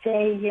not,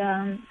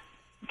 they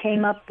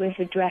came up with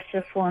a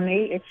dresser for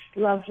me. It's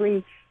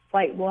lovely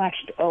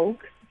whitewashed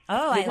oak.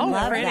 Oh, I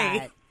love pretty.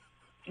 that.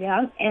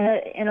 Yeah,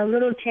 and a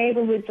little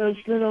table with those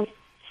little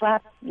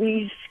flap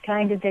leaves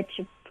kind of that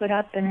you put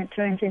up, and it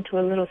turns into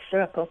a little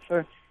circle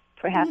for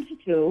perhaps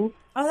 2.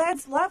 Oh,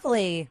 that's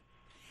lovely.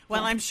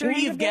 Well, I'm sure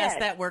Bring you've the guessed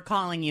bed. that we're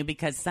calling you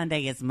because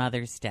Sunday is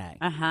Mother's Day.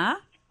 Uh-huh.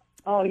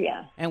 Oh,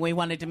 yeah. And we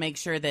wanted to make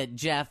sure that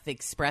Jeff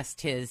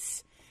expressed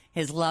his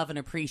love and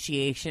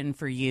appreciation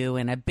for you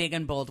in a big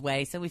and bold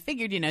way. So we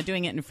figured,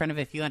 doing it in front of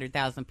a few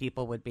 100,000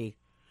 people would be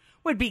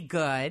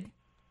good.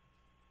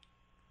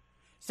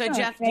 So,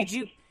 Jeff, thank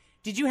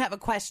did you have a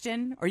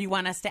question, or you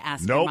want us to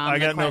ask? Nope, your mom I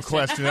got the no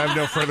question. I have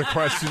no further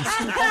questions.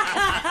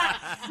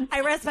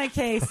 I rest my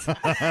case.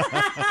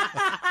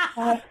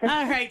 All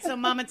right, so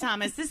Mama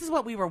Thomas, this is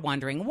what we were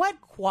wondering.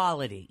 What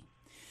quality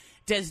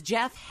does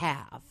Jeff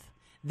have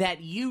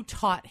that you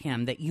taught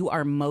him that you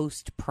are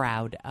most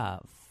proud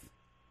of?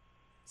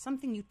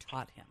 Something you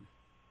taught him.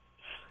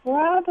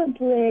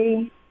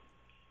 Probably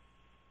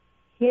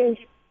his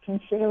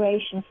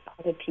consideration for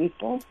other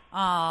people.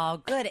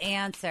 Oh, good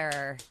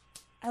answer.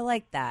 I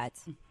like that.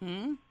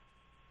 Mm-hmm.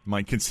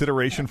 My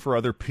consideration for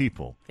other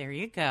people. There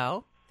you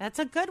go. That's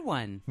a good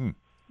one.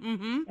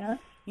 Mm-hmm.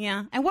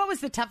 Yeah. And what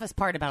was the toughest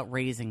part about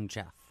raising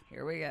Jeff?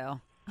 Here we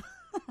go.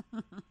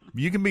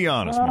 You can be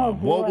honest, Oh,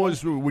 Mom. What boy.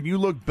 was, when you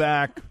look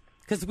back,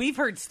 Because we've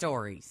heard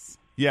stories.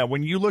 yeah,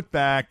 when you look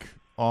back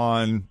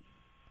on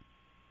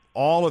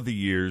all of the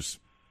years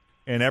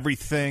and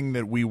everything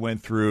that we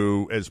went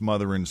through as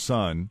mother and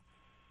son,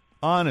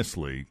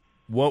 honestly,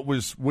 what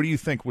do you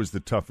think was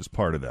the toughest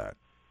part of that?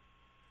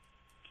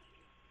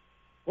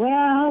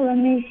 Well, let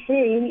me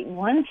see.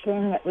 One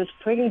thing that was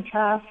pretty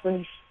tough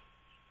was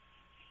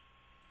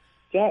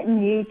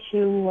getting you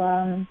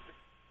to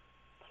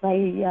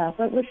play,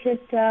 what was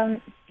it,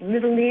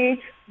 Little League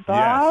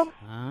ball?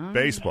 Yes.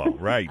 Baseball,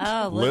 right.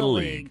 Oh, Little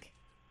League.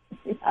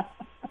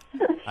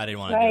 I didn't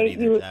want to Right,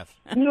 do it either, Jeff.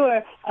 you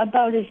were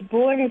about as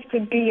bored as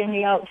could be in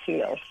the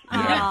outfield.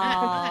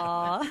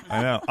 Aw.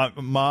 I know.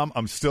 Mom,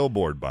 I'm still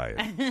bored by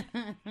it.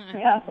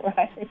 Yeah,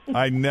 right.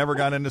 I never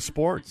got into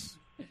sports.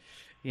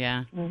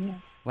 Yeah.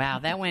 Wow,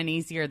 that went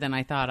easier than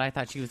I thought. I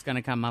thought she was going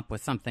to come up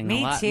with something Me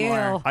a lot too.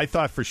 more. I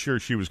thought for sure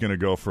she was going to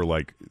go for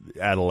like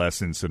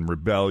adolescence and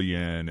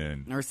rebellion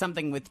and Or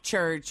something with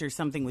church or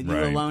something with you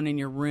Right. alone in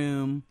your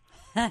room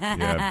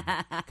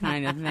yeah,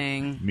 kind of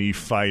thing. me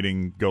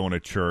fighting, going to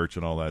church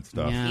and all that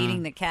stuff. Yeah.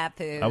 Eating the cat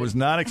food. I was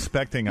not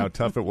expecting how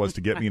tough it was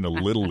to get me into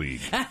Little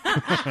League.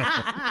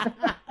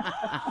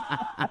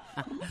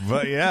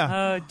 But yeah,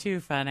 Oh, too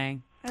funny.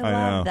 I I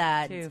love know.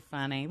 that. Too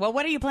funny. Well,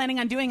 what are you planning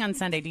on doing on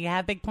Sunday? Do you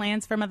have big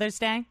plans for Mother's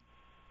Day?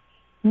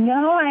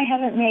 No, I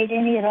haven't made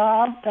any at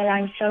all, but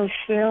I'm so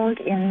thrilled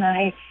in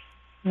my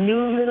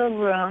new little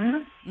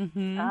room.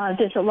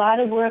 There's a lot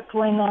of work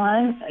going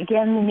on.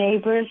 Again, the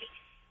neighbors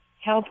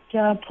helped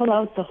pull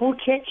out the whole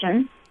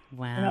kitchen.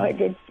 Wow.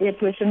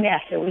 It was a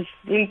mess. It was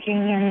leaking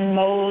and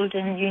mold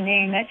and you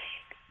name it.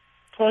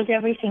 Pulled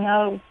everything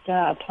out,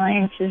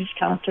 appliances,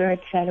 counter,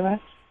 etc.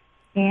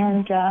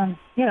 And,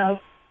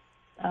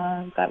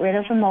 got rid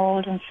of the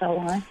mold and so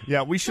on.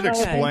 yeah. We should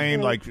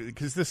explain, like,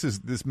 because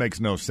this makes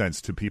no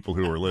sense to people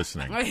who are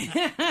listening.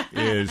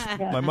 Is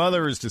my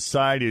mother has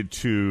decided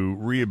to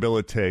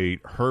rehabilitate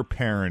her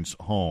parents'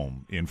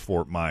 home in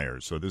Fort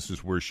Myers, so this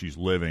is where she's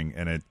living,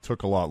 and it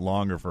took a lot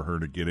longer for her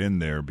to get in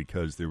there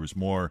because there was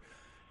more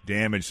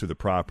damage to the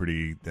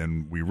property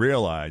than we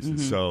realized. And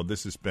so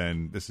this has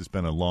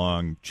been a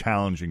long,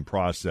 challenging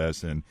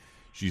process, and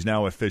she's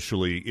now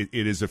it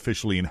is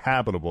officially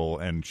inhabitable,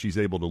 and she's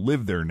able to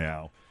live there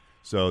now.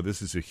 So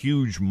this is a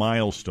huge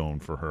milestone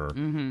for her,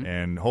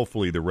 and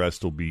hopefully the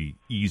rest will be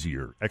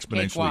easier,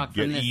 exponentially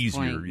get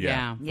easier,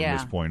 from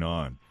this point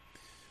on.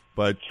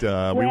 But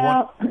we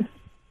want.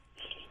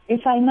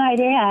 If I might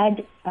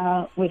add,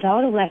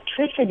 without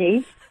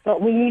electricity,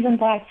 but we even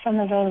bought some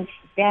of those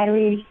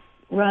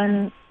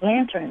battery-run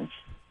lanterns.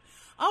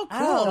 Oh,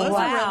 cool! Those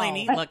are really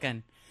neat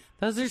looking.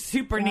 Those are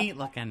super neat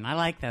looking. I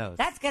like those.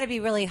 That's going to be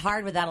really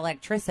hard without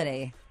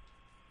electricity.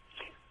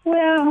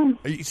 Well,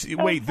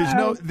 wait.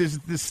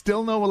 There's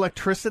still no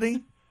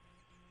electricity.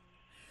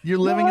 You're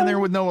living in there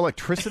with no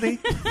electricity.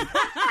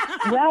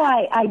 Well,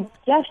 I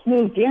just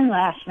moved in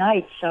last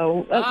night,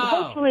 so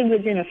hopefully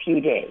within a few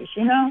days.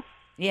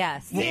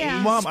 Yes. Well,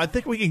 Mom, I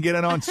think we can get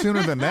it on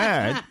sooner than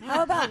that.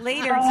 How about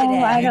later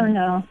today? I don't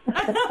know.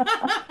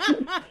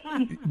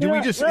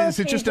 Is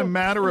it just a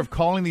matter of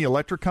calling the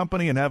electric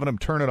company and having them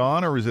turn it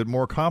on, or is it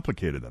more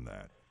complicated than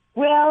that?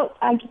 Well,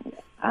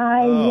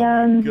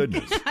 my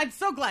goodness. I'm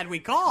so glad we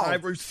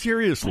called.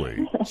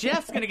 Seriously.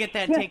 Jeff's going to get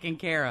that taken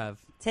care of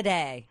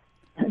today.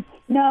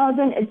 No,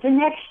 the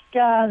next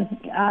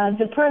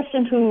the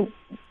person who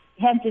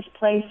had this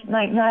place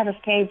might not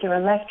have paid their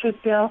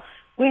electric bill.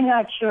 We're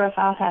not sure if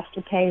I'll have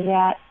to pay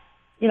that,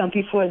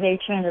 before they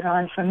turn it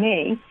on for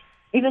me,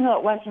 even though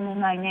it wasn't in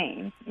my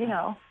name,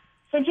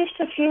 So just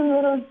a few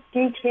little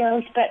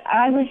details, but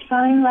I was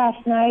fine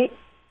last night.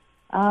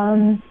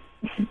 I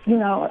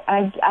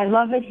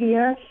love it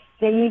here.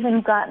 They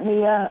even got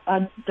me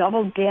a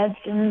double bed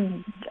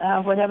and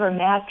whatever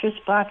mattress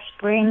box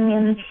spring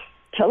and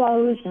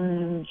pillows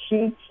and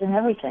sheets and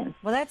everything.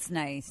 Well, that's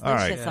nice. All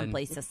There's right. just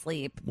someplace to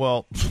sleep.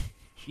 Well,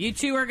 you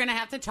two are going to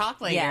have to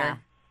talk later. Yeah.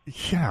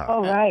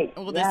 Oh, right.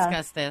 We'll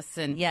discuss this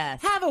and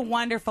have a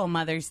wonderful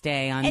Mother's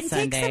Day on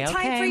Sunday. And take some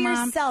time for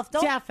Mom? yourself.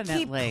 Don't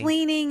Definitely. keep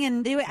cleaning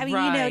and do it. I mean,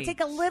 Right.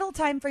 take a little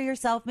time for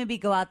yourself. Maybe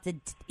go out to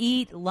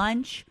eat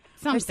lunch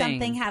or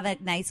something. Have a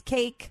nice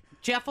cake.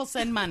 Jeff will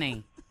send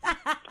money.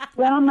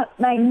 Well,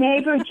 my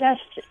neighbor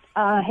just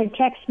had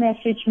text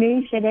messaged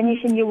me, said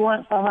anything you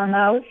want while I'm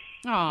out.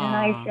 And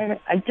I said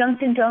a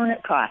Dunkin'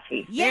 Donut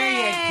coffee. There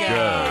you go.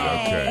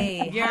 Good,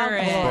 okay.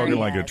 You're Spoken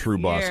like a true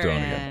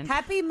Bostonian.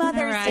 Happy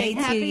Mother's Day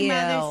to Happy you.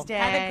 Mother's Day.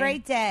 Have a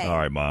great day. All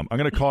right, Mom. I'm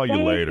going to call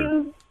you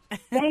later.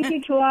 Thank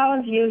you to all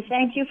of you.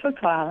 Thank you for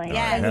calling. All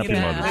right, happy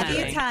Mother's Love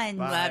Day. you tons.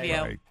 Love you.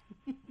 All right.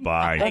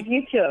 Bye. Love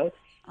you too.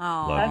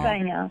 Oh, Bye-bye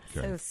now.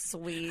 so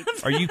sweet.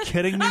 Are you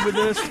kidding me with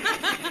this?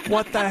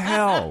 What the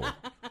hell?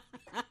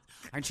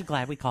 Aren't you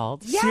glad we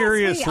called? Yes,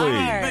 Seriously. we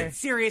are. But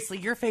seriously,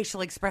 your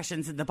facial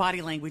expressions and the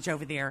body language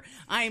over there,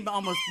 I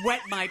almost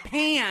wet my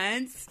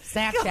pants.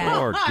 Snapchat.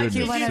 For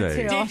goodness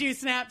sake. Did you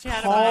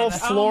Snapchat Call about it?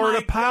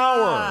 Florida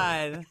Power.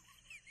 God.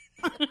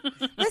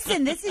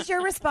 Listen, this is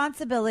your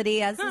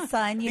responsibility as the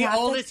son. You're the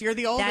oldest.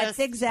 That's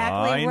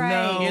exactly I right.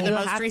 know. You're the You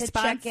most have to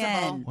check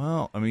responsible. in.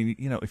 Well, I mean,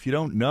 if you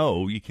don't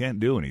know, you can't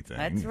do anything.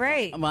 That's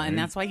right. Well, and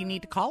that's why you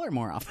need to call her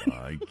more often.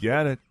 I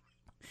get it.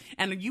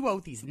 And you owe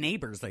these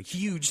neighbors a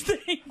huge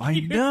thing. I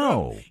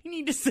know. You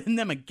need to send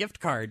them a gift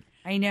card.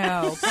 I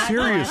know.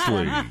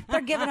 Seriously.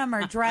 They're giving them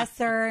her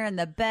dresser and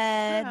the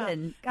bed,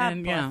 and God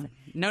And bless.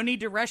 no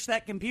need to rush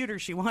that computer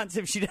she wants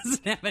if she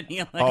doesn't have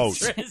any Oh,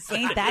 electricity.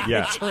 Ain't that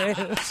Yeah. the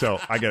truth? So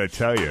I got to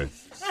tell you,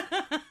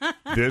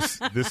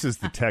 this is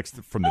the text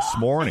from this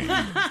morning.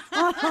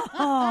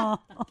 Because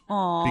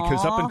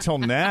up until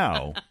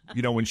now,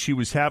 when she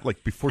was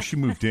before she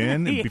moved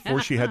in and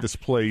before she had this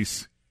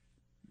place,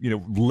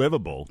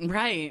 livable,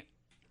 Right.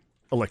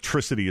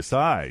 electricity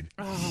aside.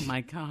 Oh,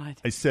 my God.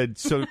 I said,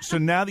 so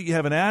now that you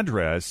have an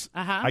address,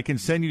 I can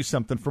send you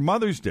something for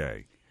Mother's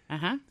Day.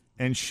 Uh-huh.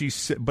 And she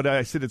said, but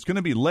I said, it's going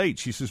to be late.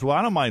 She says, well,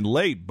 I don't mind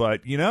late,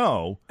 but,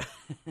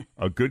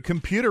 a good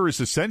computer is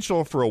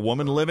essential for a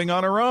woman living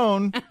on her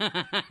own.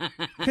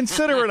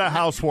 Consider it a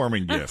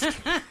housewarming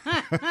gift.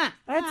 That's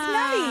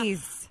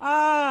nice. So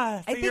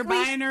I you're think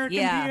buying her a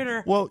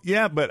computer. Well,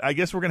 yeah, but I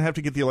guess we're going to have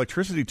to get the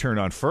electricity turned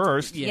on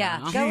first. Yeah,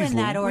 Yeah. go in Jeez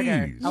that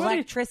order. Louise.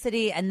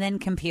 Electricity and then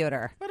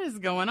computer. What is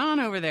going on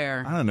over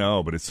there? I don't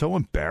know, but it's so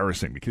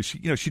embarrassing because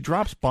she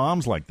drops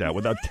bombs like that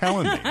without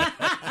telling me.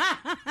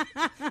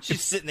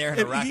 She's sitting there in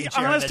a rocking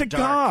chair Honest in to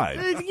the dark.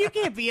 God. You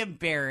can't be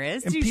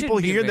embarrassed. And You people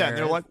shouldn't be hear that and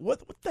they're embarrassed. like,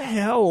 what the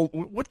hell?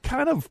 What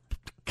kind of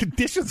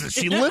conditions is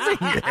she living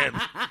in?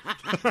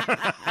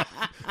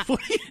 What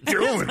are you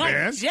doing, Like,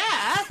 man?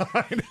 Jeff,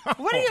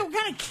 what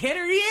kind of kid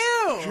are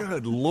you?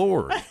 Good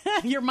Lord.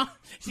 Your mom,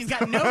 she's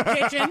got no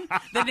kitchen.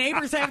 The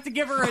neighbors have to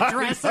give her a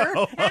dresser,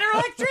 and her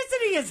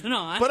electricity isn't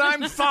on. But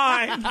I'm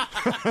fine.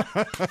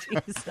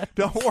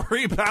 Don't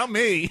worry about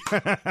me.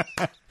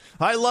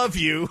 I love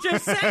you.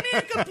 Just send me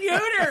a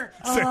computer.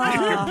 Send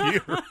me a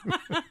computer.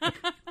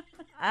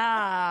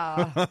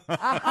 Oh. Oh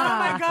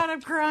my God,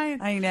 I'm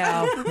crying. I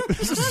know.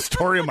 This is the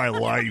story of my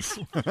life.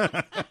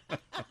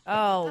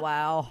 Oh,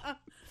 wow.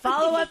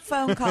 Follow-up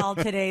phone call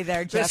today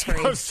there, This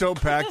Jeffrey. goes so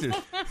back to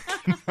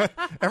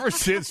Ever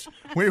since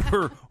we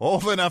were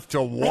old enough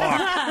to walk,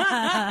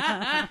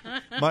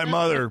 my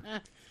mother,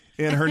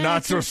 in her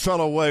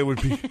not-so-subtle way,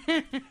 would be,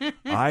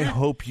 I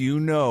hope you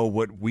know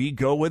what we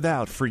go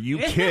without for you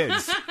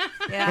kids.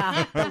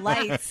 Yeah, the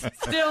lights.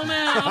 Still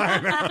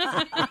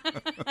now.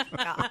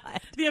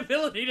 The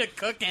ability to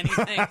cook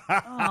anything.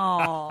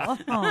 Oh.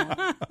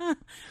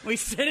 We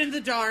sit in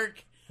the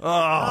dark.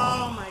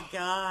 Oh, my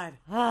God.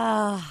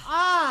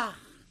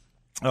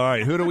 All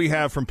right, who do we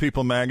have from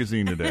People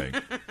Magazine today?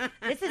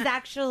 This is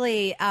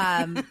actually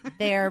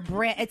their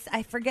brand.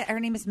 I forget,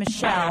 her name is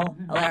Michelle.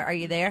 Hello, are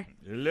you there?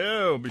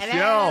 Hello, Michelle.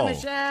 Hello,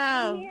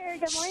 Michelle. Here.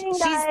 Good morning,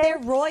 She's guys. their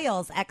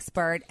Royals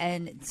expert,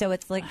 and so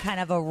it's like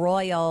kind of a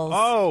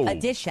Royals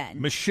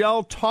edition.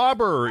 Michelle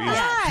Tauber is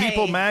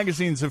People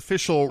Magazine's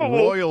official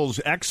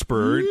Royals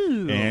expert,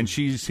 and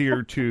she's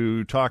here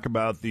to talk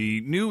about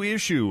the new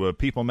issue of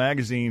People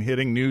Magazine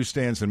hitting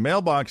newsstands and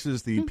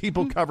mailboxes, the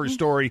People cover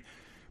story,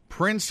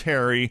 Prince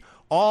Harry,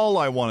 all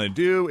I want to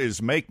do is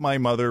make my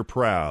mother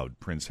proud.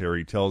 Prince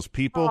Harry tells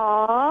people.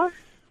 Aww.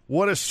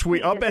 What a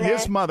sweet... I'll bet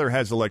his mother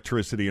has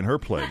electricity in her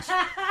place.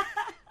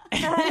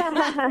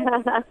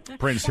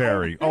 Prince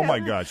Harry. Oh, my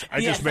gosh.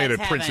 I just made a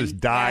Princess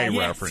Di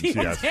reference.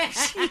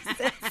 Yes.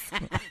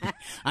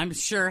 I'm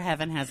sure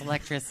heaven has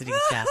electricity,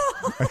 Jeff.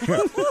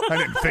 I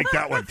didn't think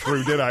that one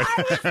through, did I?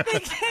 I was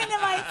thinking to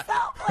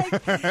myself,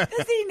 like,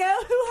 does he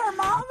know who her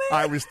mom is?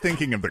 I was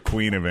thinking of the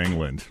Queen of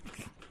England.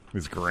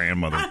 His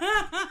grandmother.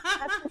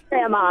 That's his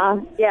grandma.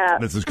 Yeah.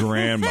 That's his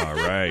grandma,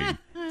 right?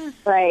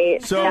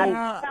 Right. So,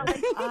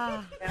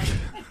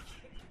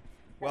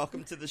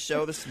 welcome to the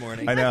show this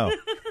morning. I know.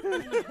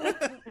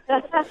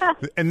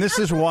 And this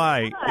is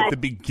why, at the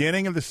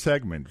beginning of the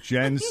segment,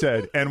 Jen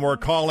said, and we're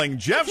calling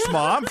Jeff's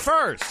mom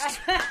first.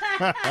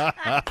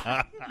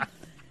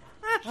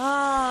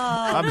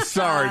 I'm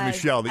sorry,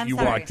 Michelle, that you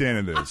walked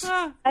into this.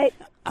 So, I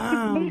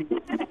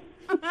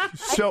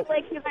feel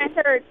like you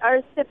guys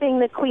are sipping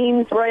the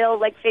Queen's Royal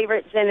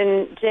favorite gin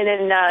and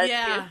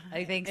yeah,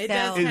 I think so. It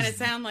does kind of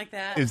sound like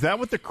that. Is that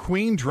what the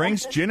Queen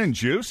drinks? Gin and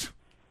juice?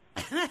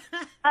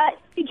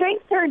 She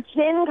drinks her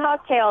gin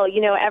cocktail,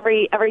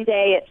 every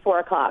day at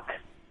 4:00.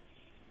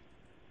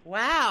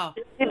 Wow.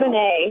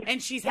 Dubonnet.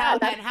 And she's how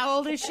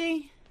old is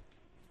she?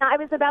 I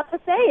was about to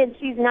say, and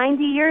she's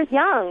 90 years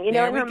young.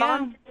 There and we her go.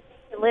 mom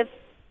lives.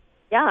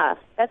 Yeah,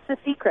 that's the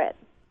secret.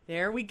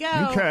 There we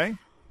go. Okay.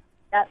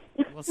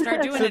 We'll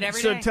start doing it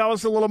every day. So tell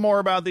us a little more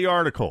about the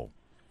article.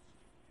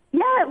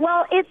 Yeah,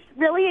 well, it's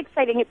really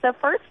exciting. It's the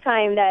first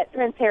time that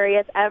Prince Harry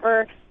has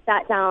ever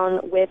sat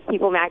down with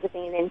People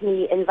Magazine, and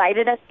he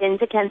invited us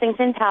into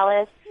Kensington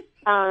Palace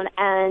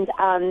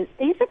and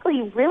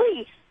basically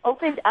really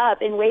opened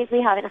up in ways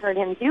we haven't heard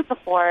him do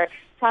before,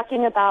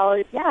 talking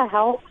about,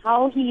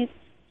 how he's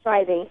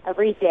striving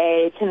every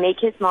day to make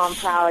his mom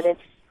proud and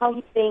how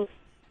he thinks,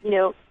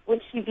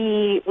 would she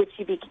be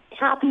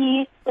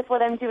happy with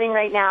what I'm doing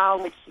right now?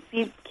 Would she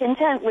be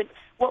content with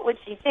what would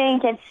she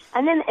think? And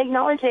then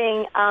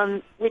acknowledging,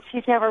 which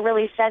he's never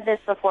really said this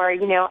before,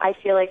 I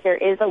feel like there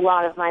is a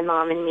lot of my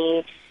mom in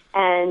me,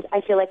 and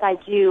I feel like I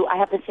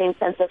have the same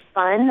sense of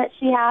fun that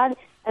she had,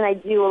 and I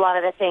do a lot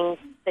of the things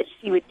that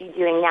she would be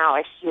doing now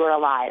if she were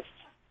alive.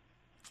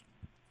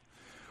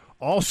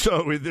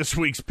 Also, in this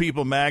week's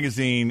People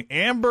Magazine,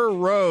 Amber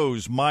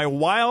Rose, My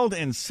Wild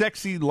and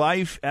Sexy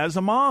Life as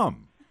a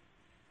Mom.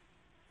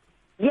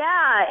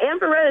 Yeah,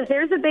 Amber Rose,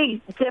 there's a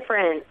big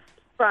difference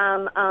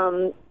from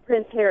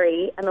Prince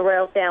Harry and the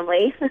royal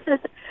family.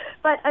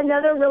 But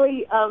another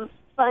really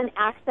fun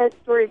accent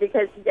story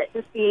because you get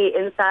to see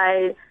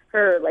inside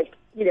her,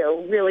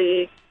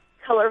 really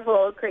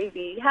colorful,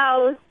 crazy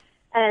house.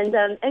 And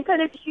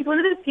kind of, she's one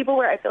of those people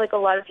where I feel like a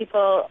lot of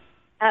people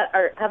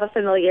have a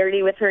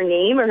familiarity with her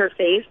name or her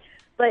face,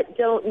 but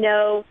don't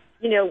know,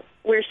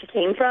 where she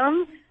came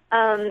from.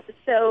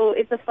 So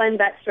it's a fun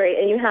backstory,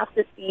 and you have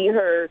to see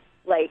her,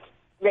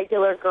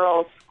 regular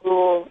girl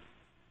school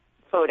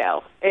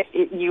photo.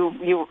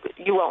 You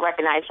won't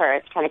recognize her.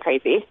 It's kind of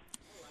crazy.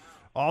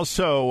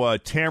 Also,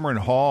 Tamron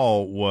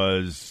Hall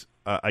was,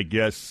 I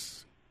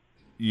guess,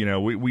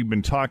 we've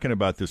been talking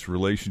about this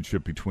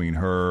relationship between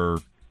her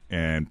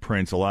and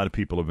Prince. A lot of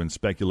people have been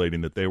speculating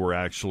that they were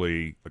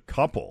actually a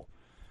couple.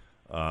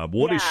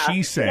 What is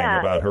she saying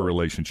about her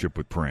relationship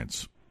with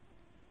Prince?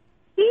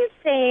 She's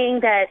saying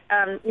that,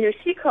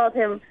 she called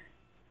him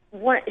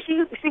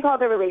she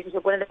called their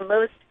relationship one of the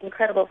most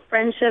incredible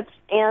friendships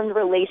and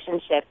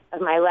relationships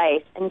of my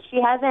life. And she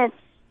hasn't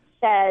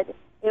said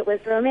it was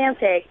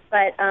romantic,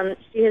 but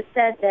she has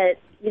said that,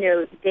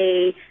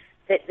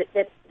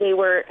 that they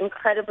were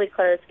incredibly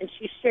close. And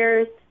she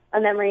shares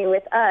a memory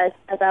with us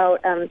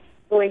about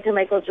going to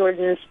Michael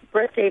Jordan's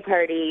birthday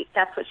party.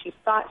 That's what she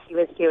thought she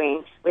was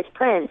doing with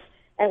Prince.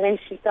 And when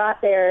she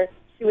got there,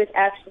 she was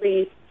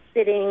actually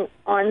sitting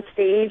on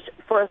stage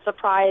for a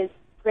surprise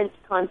Prince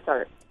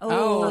concert.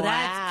 Oh,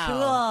 that's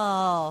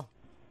cool.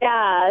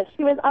 Yeah,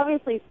 she was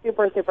obviously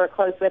super, super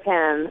close with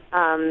him,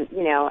 and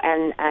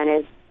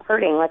is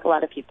hurting like a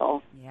lot of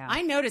people. Yeah.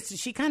 I noticed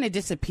she kind of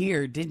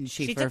disappeared, didn't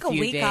she, for took a few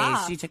week days?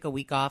 off. She took a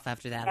week off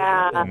after that.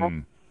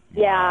 Yeah.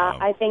 Yeah,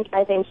 I think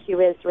she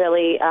was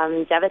really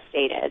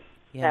devastated.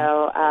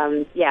 Yeah.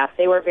 So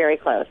they were very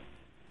close.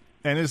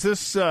 And is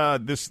this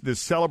this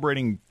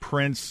celebrating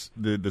Prince,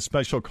 the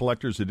special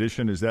collector's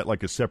edition? Is that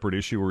like a separate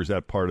issue, or is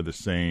that part of the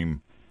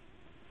same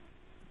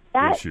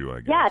issue?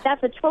 I guess. Yeah,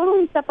 that's a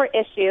totally separate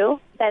issue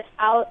that's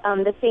out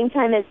the same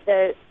time as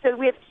the. So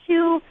we have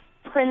two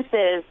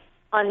Princes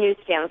on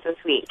newsstands this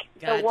week.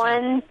 Gotcha. The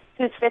one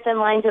who's fifth in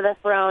line to the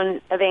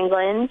throne of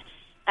England,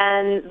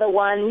 and the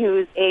one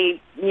who's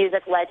a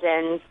music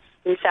legend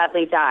who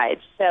sadly died.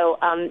 So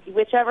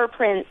whichever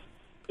Prince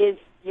is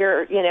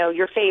your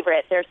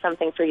favorite, there's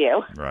something for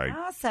you. Right.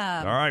 Awesome.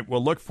 All right.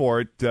 Well, look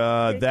for it.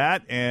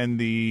 That and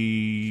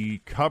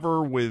the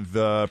cover with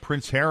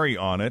Prince Harry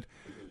on it.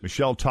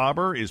 Michelle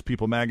Tauber is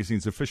People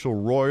Magazine's official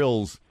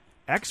Royals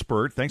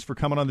expert. Thanks for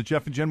coming on the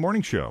Jeff and Jen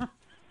Morning Show.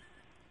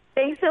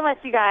 Thanks so much,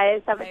 you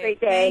guys. Have a great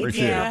day.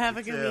 Appreciate it. Have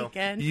a good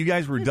weekend. You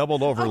guys were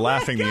doubled over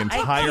laughing the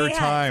entire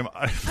time.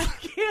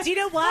 Do you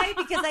know why?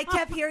 Because I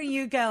kept hearing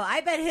you go, I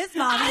bet his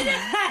mom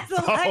has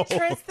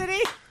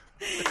electricity.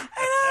 And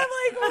I'm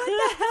like, what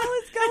the hell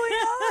is going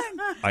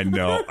on? I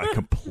know. I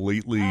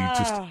completely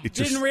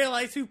didn't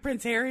realize who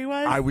Prince Harry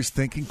was. I was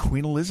thinking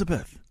Queen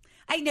Elizabeth.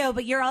 I know,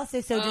 but you're also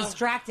so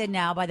distracted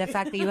now by the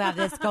fact that you have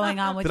this going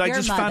on with your mother. But I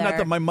just found out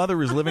that my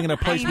mother is living in a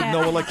place with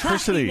no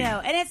electricity. I know,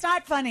 and it's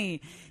not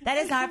funny. That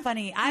is not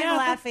funny. I'm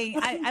laughing.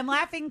 I'm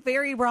laughing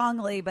very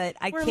wrongly, but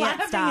we're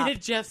can't stop. Laughing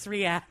at Jeff's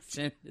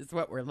reaction is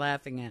what we're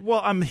laughing at.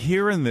 Well, I'm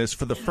hearing this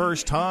for the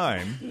first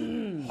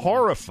time,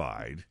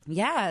 horrified.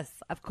 Yes,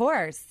 of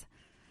course.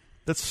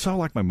 That's so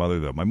like my mother,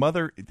 though. My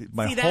mother,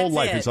 my whole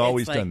life has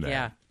always done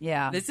that.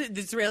 Yeah.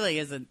 This really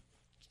isn't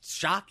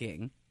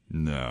shocking.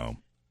 No.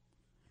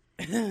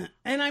 And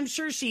I'm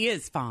sure she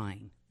is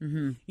fine.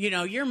 Mm-hmm. You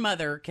know, your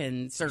mother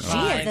can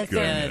survive. She is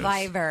a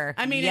survivor.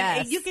 I mean,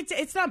 yes.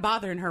 It's not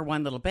bothering her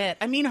one little bit.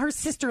 I mean, her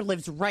sister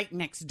lives right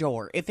next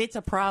door. If it's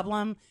a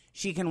problem,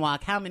 she can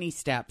walk how many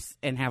steps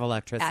and have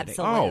electricity?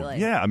 Absolutely. Oh,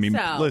 yeah. I mean,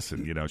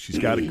 listen, she's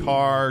got a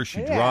car,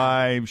 she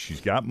drives, she's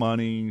got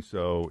money,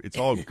 so it's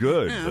all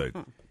good.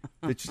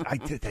 But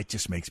that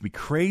just makes me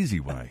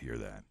crazy when I hear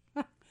that.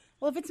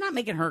 Well, if it's not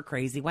making her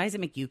crazy, why does it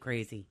make you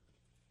crazy?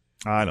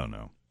 I don't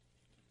know.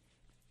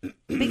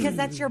 Because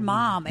that's your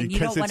mom, and you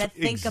don't want to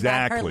think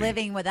about her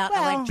living without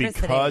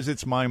electricity. Because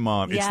it's my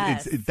mom.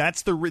 Yes.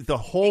 That's the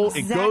whole.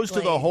 Exactly. It goes to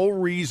the whole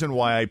reason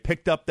why I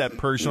picked up that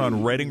person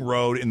on Reading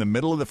Road in the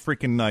middle of the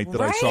freaking night that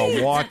I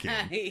saw walking.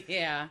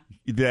 Yeah.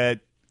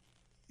 That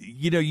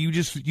you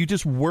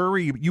just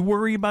worry. You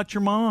worry about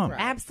your mom.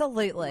 Right.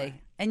 Absolutely. Right.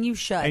 And you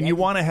should. And you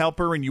want to help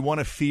her, and you want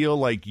to feel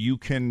like you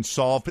can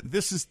solve it.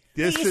 This is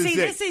This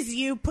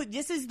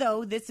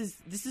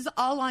is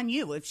all on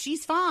you. If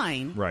she's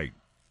fine, right?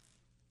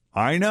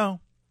 I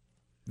know.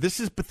 This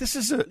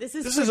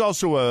is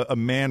also a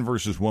man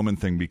versus woman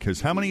thing,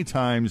 because how many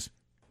times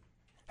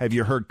have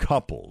you heard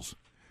couples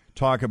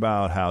talk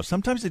about how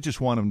sometimes they just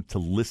want them to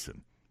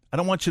listen? I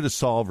don't want you to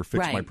solve or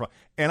fix my problem.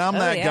 And I'm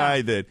that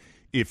guy that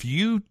if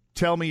you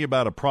tell me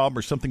about a problem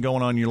or something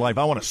going on in your life,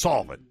 I want to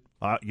solve it.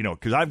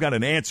 Because I've got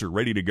an answer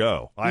ready to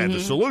go. I have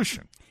the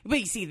solution. But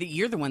you see,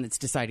 you're the one that's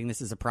deciding this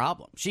is a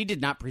problem. She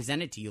did not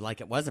present it to you like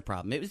it was a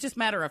problem. It was just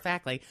matter of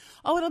fact, like,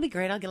 oh, it'll be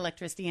great. I'll get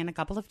electricity in a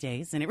couple of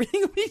days, and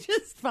everything will be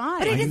just fine.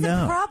 But it is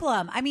a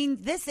problem. I mean,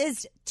 this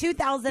is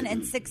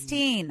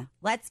 2016.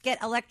 Let's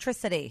get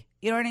electricity.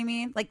 You know what I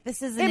mean? Like,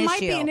 this is an issue. It might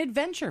be an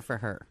adventure for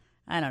her.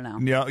 I don't know.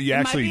 Yeah,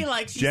 actually, might be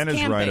like Jen is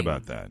camping. right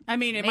about that. I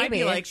mean, it might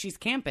be like she's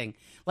camping.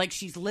 Like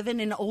she's living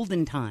in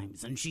olden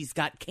times, and she's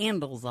got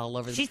candles all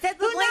over. She said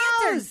the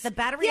lanterns, the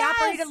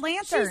battery-operated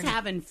lantern. She's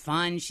having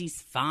fun.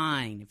 She's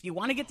fine. If you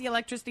want to get the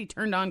electricity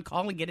turned on,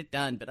 call and get it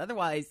done. But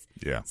otherwise,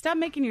 stop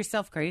making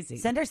yourself crazy.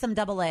 Send her some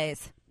double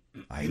A's.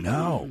 I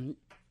know.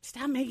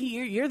 Stop making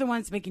you're the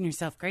ones making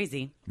yourself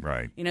crazy.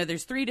 Right.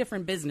 There's 3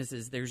 different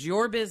businesses. There's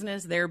your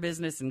business, their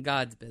business, and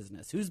God's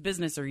business. Whose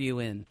business are you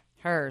in?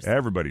 Hers.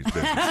 Everybody's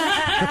business.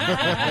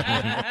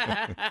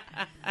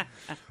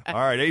 All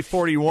right,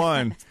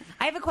 8:41.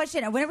 I have a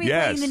question. When are we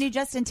playing the new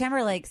Justin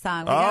Timberlake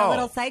song? We got a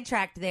little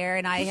sidetracked there,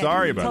 and I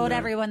had told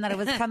everyone that it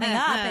was coming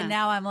up, and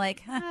now I'm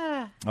like,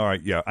 All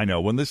right, yeah, I know.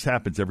 When this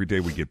happens every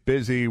day, we get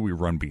busy, we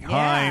run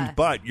behind. Yeah.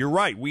 But you're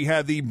right. We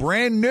have the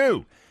brand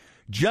new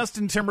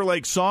Justin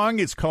Timberlake song.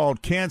 It's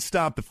called Can't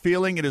Stop the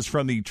Feeling. It is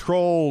from the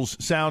Trolls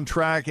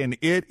soundtrack, and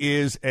it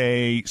is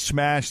a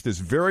smash. This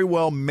very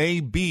well may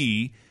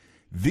be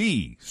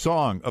the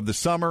song of the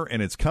summer,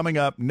 and it's coming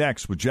up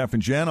next with Jeff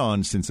and Jen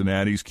on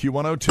Cincinnati's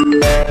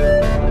Q102.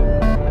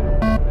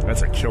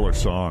 That's a killer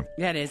song.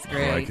 That is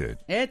great. I like it.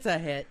 It's a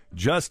hit.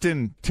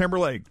 Justin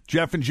Timberlake,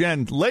 Jeff and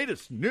Jen,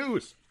 latest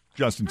news.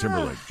 Justin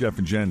Timberlake, Jeff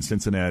and Jen,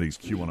 Cincinnati's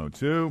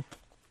Q102.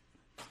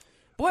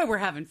 Boy, we're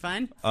having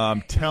fun.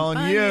 I'm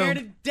telling you. Here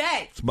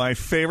today. It's my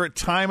favorite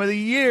time of the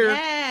year.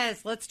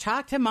 Yes, let's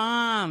talk to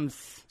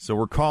moms. So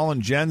we're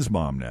calling Jen's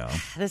mom now.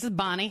 This is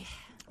Bonnie.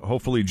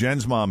 Hopefully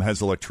Jen's mom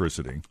has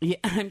electricity. Yeah,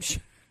 I'm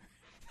sure.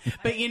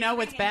 But you know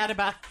what's bad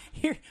about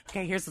here's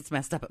what's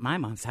messed up at my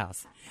mom's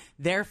house.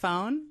 Their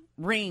phone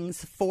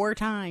rings 4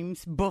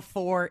 times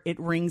before it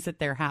rings at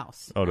their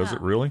house. Oh, does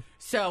it really?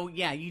 So,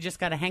 yeah, you just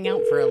got to hang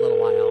out for a little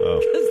while.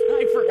 Because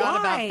I forgot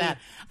about that.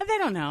 They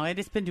don't know. I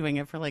just been doing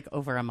it for like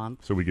over a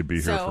month. So we could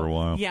be here for a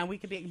while. Yeah, we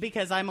could be.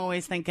 Because I'm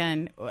always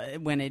thinking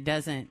when it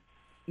doesn't,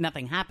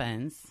 nothing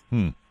happens.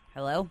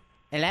 Hello?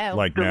 Hello.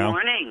 Like Good now?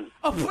 morning.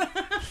 Oh.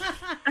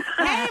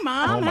 Hey,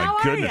 Mom. Oh, my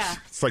how goodness. are you?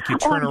 It's like you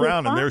turn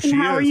around and there she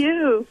How is. are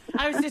you?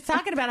 I was just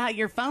talking about how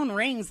your phone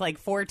rings like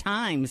 4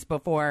 times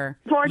before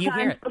 4 you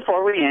hear times it.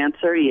 before we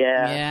answer,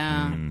 yeah.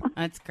 Yeah,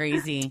 that's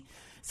crazy.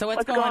 So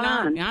what's going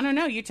on? I don't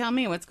know. You tell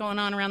me. What's going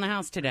on around the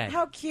house today?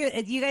 How cute.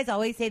 You guys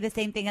always say the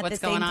same thing at What's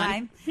the same going on?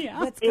 time? Yeah.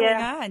 What's going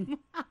on?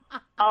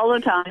 All the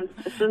time.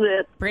 This is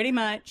it. Pretty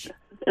much.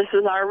 This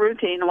is our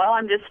routine. Well,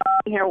 I'm just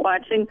here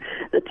watching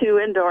the 2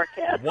 indoor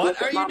cats What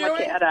with are you Mama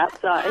doing? Cat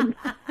outside.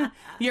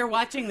 You're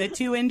watching the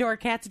 2 indoor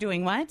cats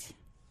doing what?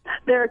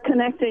 They're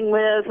connecting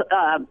with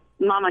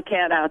Mama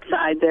Cat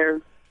outside.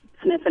 They're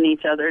sniffing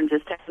each other and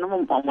just having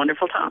a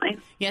wonderful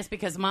time. Yes,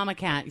 because Mama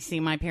Cat, you see,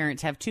 my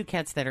parents have 2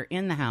 cats that are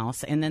in the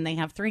house, and then they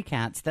have 3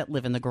 cats that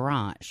live in the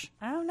garage.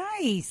 Oh,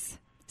 nice.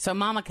 So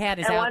Mama Cat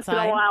is and outside.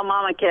 once in a while,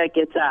 Mama Cat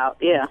gets out.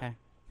 Yeah. Okay.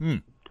 Yeah,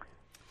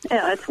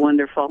 that's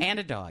wonderful. And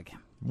a dog.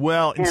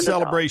 Well, in And a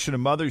celebration of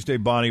Mother's Day,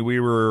 Bonnie, we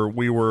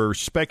were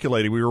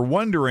speculating. We were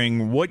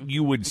wondering what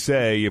you would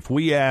say if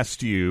we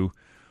asked you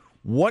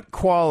what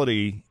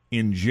quality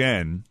in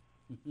Jen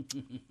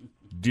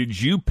did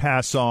you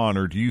pass on,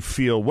 or do you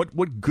feel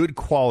what good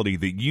quality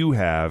that you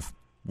have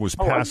was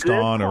passed good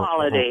on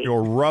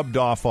or rubbed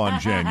off on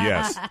Jen?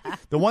 Yes,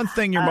 the one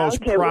thing you're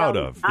most proud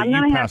of that I'm you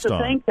going to have passed to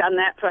on. think on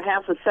that for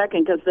half a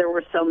second because there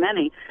were so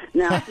many.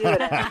 Now, if you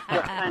had asked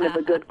what kind of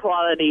a good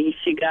quality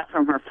she got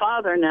from her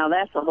father, now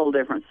that's a whole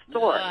different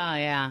story. Oh,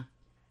 yeah.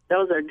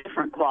 Those are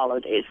different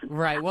qualities.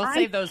 Right. We'll I'd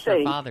save those for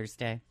say Father's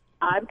Day.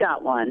 I've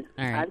got one.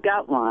 All right. I've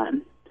got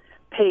one.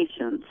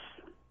 Patience.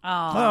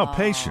 Oh,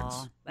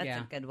 patience.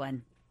 That's a good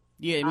one.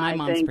 Yeah, my I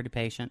mom's think- pretty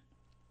patient.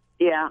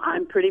 Yeah,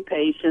 I'm pretty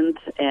patient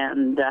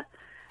and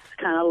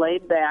kind of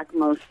laid back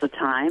most of the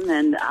time.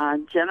 And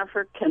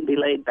Jennifer can be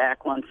laid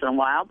back once in a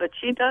while, but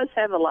she does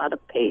have a lot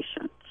of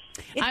patience.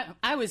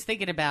 I was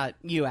thinking about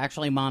you,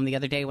 actually, Mom, the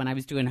other day when I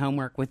was doing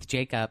homework with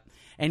Jacob,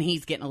 and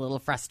he's getting a little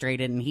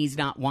frustrated, and he's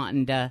not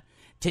wanting to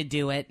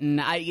do it.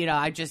 And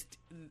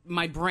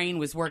my brain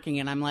was working,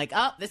 and I'm like,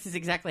 oh, this is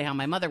exactly how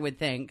my mother would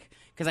think,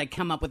 because I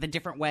come up with a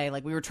different way.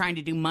 Like, we were trying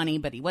to do money,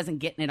 but he wasn't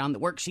getting it on the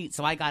worksheet,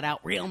 so I got out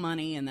real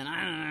money, and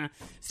then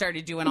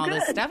started doing all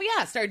this stuff.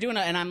 Yeah, started doing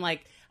it, and I'm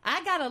like,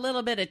 I got a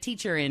little bit of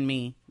teacher in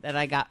me that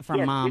I got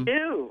from Mom. You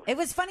do. It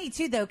was funny,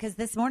 too, though, because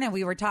this morning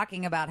we were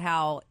talking about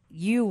how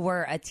you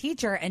were a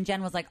teacher, and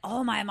Jen was like,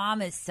 oh, my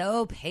mom is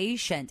so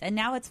patient. And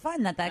now it's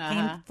fun that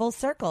came full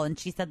circle, and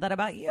she said that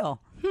about you.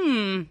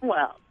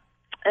 Well,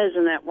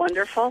 isn't that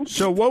wonderful?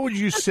 So, what would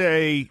you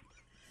say,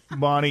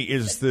 Bonnie,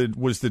 was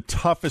the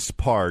toughest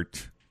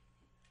part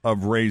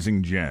of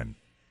raising Jen?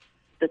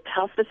 The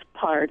toughest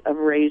part of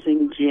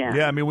raising Jen.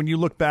 Yeah, I mean, when you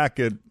look back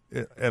at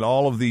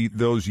all of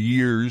those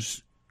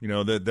years, you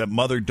know, that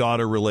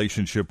mother-daughter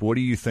relationship, what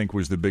do you think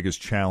was the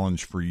biggest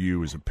challenge for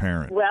you as a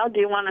parent? Well, do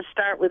you want to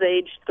start with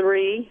age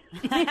 3?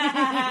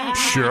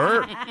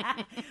 Sure.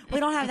 We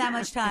don't have that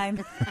much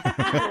time.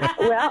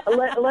 Well,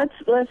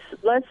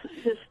 let's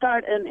just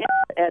start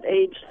at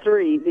age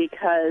 3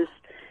 because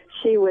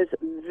she was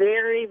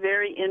very,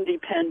 very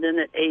independent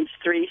at age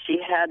 3. She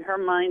had her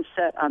mind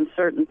set on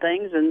certain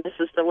things, and this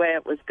is the way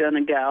it was going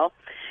to go.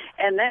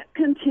 And that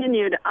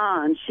continued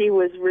on. She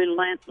was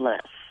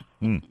relentless.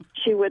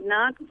 She would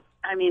not,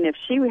 I mean, if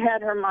she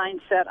had her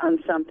mind set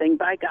on something,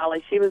 by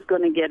golly, she was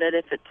going to get it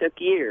if it took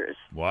years.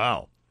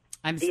 Wow.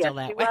 I'm still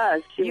that she way.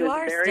 was. She You was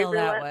are very still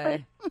that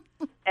relentless.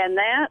 way. And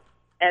that,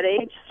 at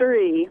age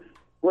 3,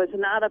 was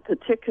not a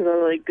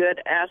particularly good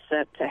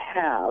asset to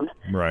have.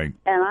 Right.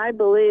 And I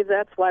believe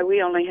that's why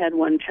we only had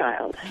one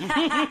child.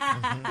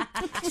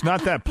 It's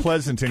not that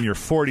pleasant in your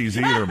 40s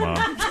either, Mom.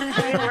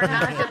 We're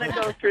not going to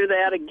go through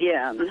that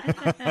again.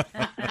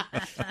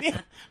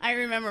 I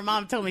remember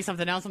Mom told me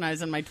something else when I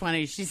was in my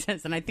 20s. She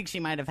says, and I think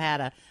she might have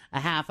had a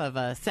half of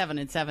a 7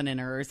 and 7 in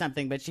her or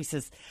something, but she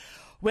says,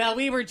 well,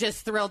 we were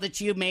just thrilled that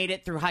you made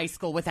it through high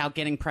school without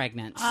getting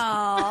pregnant.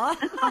 Aww.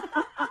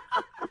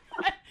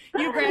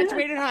 You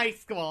graduated high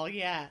school,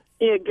 yeah.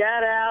 You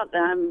got out,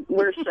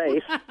 we're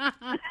safe.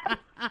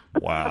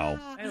 Wow.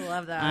 I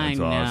love that. I That's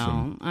know.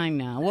 awesome. I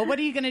know. Well, what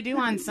are you going to do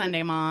on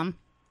Sunday, Mom?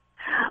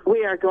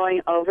 We are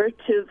going over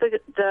to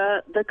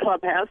the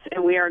clubhouse,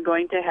 and we are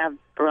going to have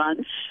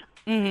brunch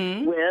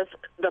with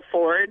the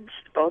Fords,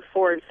 both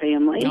Ford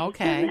families.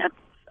 Okay. And that's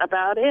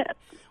about it.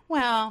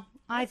 Well,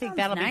 I think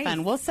that'll be nice.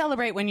 fun. We'll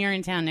celebrate when you're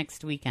in town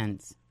next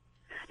weekend.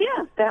 Yeah,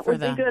 that For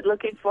would be the good.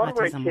 Looking forward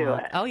Autism to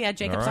Walk. it. Oh, yeah,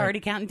 Jacob's All right. already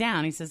counting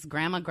down. He says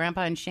Grandma,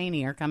 Grandpa, and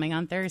Shani are coming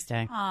on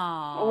Thursday.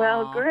 Aww.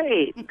 Well,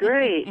 great.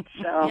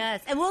 So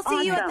Yes, and we'll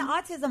see you at the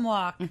Autism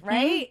Walk,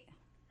 right?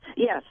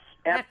 Yes,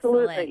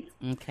 absolutely.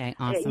 Okay,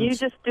 Yeah, awesome. you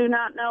just do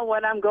not know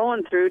what I'm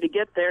going through to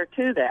get there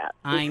to that.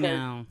 I because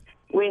know.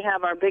 We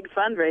have our big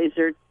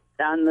fundraiser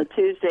on the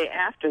Tuesday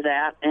after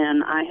that,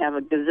 and I have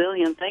a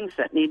gazillion things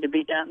that need to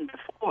be done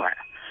before.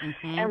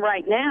 Mm-hmm. And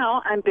right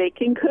now, I'm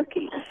baking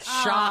cookies.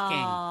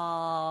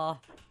 Shocking.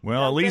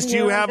 Well, at least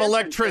you have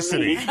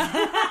electricity.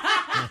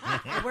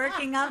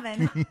 Working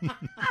oven.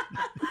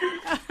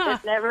 It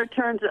never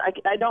turns.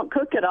 I don't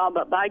cook at all,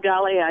 but by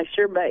golly, I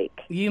sure bake.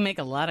 You make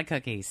a lot of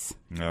cookies.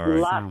 All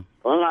right.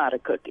 A lot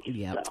of cookies.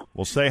 Yep. So.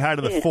 Well, say hi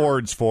to the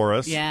Fords for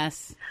us.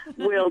 Yes.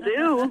 Will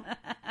do.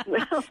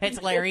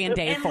 It's Larry and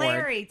Dave And Ford.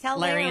 Larry. Tell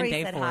Larry and we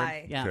Dave said Ford.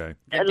 hi. Yeah. Okay.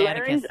 And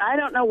Larry's, I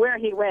don't know where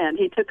he went.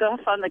 He took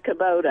off on the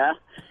Kubota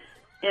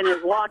in his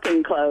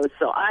walking clothes,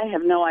 so I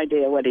have no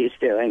idea what he's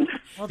doing.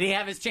 Well, do you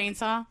have his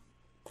chainsaw?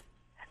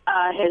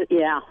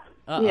 Yeah.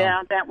 Uh-oh.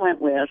 Yeah, that went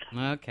with.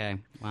 Okay.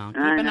 Well, keep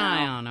an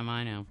eye on him.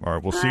 I know. All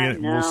right, we'll see you.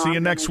 We'll see you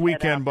next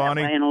weekend,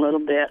 Bonnie. In a little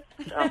bit.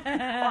 So. Well,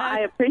 I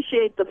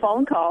appreciate the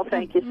phone call.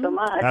 Thank you so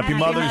much. Happy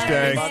Mother's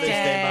Day. Mother's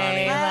Day,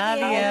 Bonnie. Love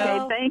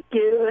you. Okay, thank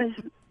you.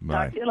 Bye.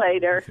 Talk to you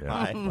later.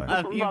 Bye.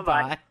 Love you.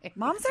 Bye-bye. Bye.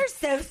 Moms are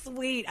so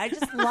sweet. I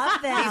just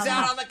love them. He's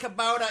out on the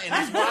Kubota in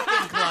his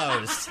walking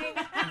clothes.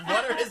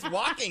 What are his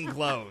walking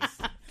clothes?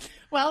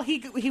 Well,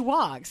 he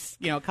walks,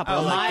 a couple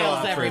of like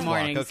miles for every his walk,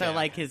 morning, okay. so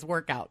like his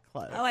workout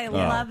clothes. Oh, I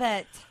love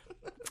it.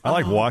 I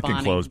like walking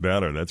Bonnie. clothes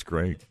better. That's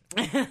great.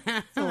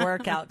 It's a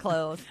workout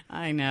clothes.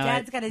 I know.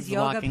 Dad's got his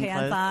yoga walking pants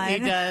clothes. on. He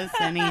does,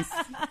 and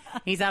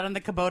he's out on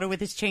the Kubota with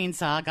his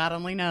chainsaw. God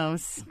only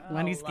knows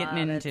what he's getting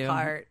into.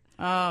 Part.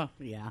 Oh,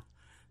 yeah.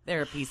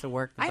 They're a piece of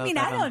work. I mean,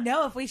 I don't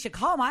know if we should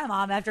call my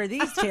mom after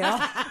these two. Well,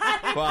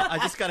 I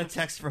just got a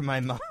text from my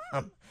mom,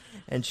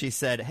 and she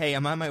said, "Hey,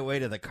 I'm on my way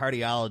to the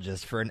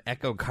cardiologist for an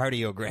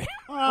echocardiogram."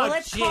 Well,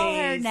 let's call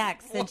her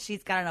next since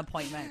she's got an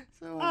appointment.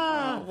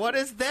 What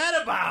is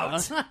that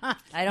about?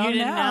 I don't You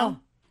didn't know?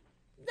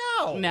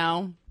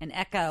 No. An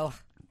echo.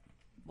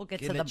 We'll get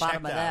to Getting the it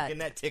bottom checked of out. that. Getting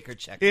that ticker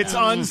checked It's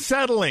out.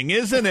 unsettling,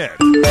 isn't it?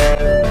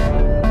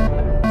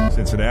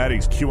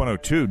 Cincinnati's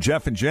Q102.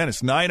 Jeff and Jen.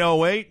 It's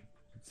 9:08.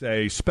 It's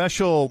a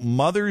special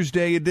Mother's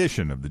Day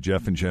edition of the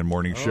Jeff and Jen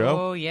Morning Show.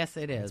 Oh, yes,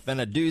 it is. It's been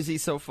a doozy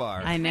so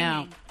far. I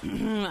know.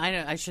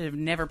 I should have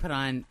never put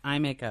on eye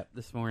makeup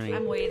this morning.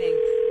 I'm waiting.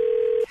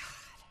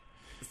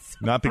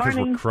 Not because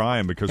Morning. we're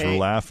crying, because we're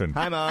laughing.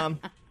 Hi, Mom.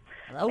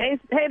 Hello?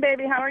 Hey,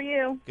 baby, how are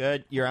you?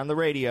 Good. You're on the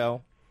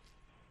radio.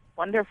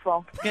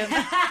 Wonderful.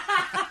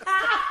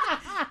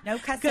 No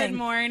cussing. Good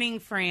morning,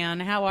 Fran.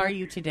 How are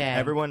you today?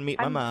 Everyone meet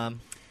my mom.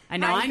 I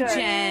know. I'm good.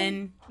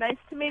 Jen. Nice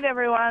to meet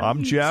everyone.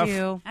 I'm Jeff.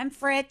 You. I'm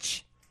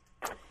Fritch.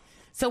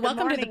 So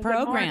welcome to the morning, good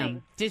program.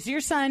 morning. Does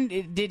your son,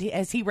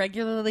 has he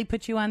regularly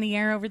put you on the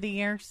air over the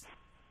years?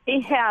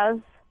 He has.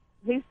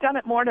 He's done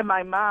it more to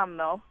my mom,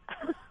 though.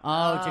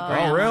 Oh, to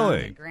Grandma. Oh,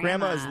 really?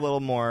 Grandma is a little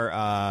more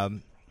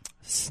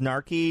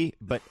snarky,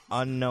 but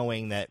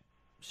unknowing that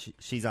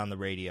she's on the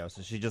radio,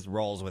 so she just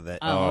rolls with it.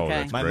 Oh, okay.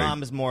 that's My great.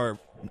 mom is more,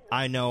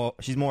 I know,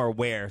 she's more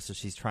aware, so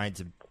she's trying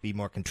to be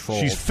more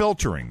controlled. She's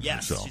filtering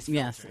Yes. herself. she's-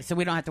 Yes, so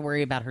we don't have to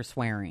worry about her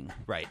swearing.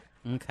 Right.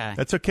 Okay.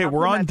 That's okay. I'll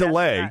We're do my on best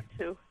delay. not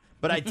to.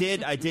 But I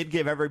did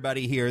give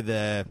everybody here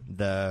the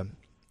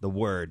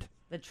word.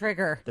 The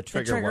trigger. The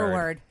trigger word.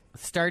 word.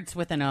 Starts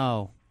with an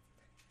O.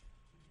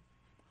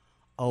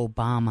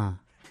 Obama.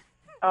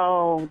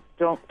 Oh,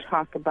 don't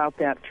talk about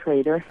that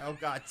traitor. Oh,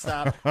 God,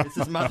 stop. This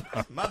is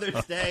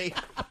Mother's Day.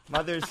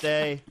 Mother's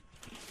Day.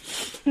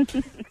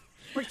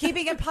 We're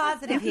keeping it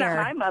positive He's not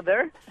my here.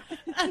 mother.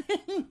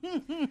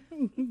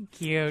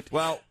 Cute.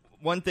 Well,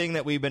 one thing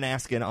that we've been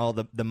asking all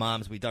the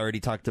moms, we'd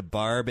already talked to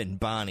Barb and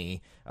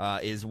Bonnie,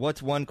 is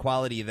what's one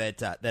quality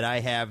that I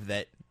have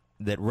that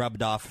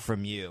rubbed off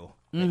from you,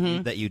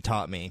 that you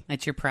taught me?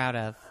 That you're proud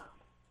of.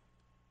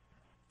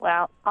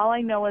 Well, all I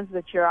know is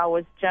that you're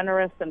always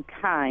generous and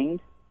kind.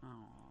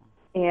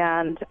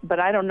 But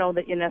I don't know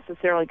that you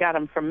necessarily got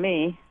them from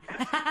me.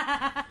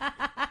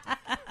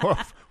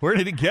 Where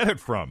did he get it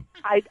from?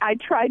 I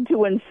tried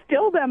to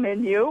instill them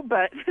in you,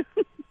 but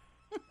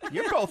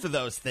You're both of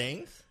those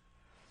things.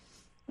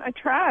 I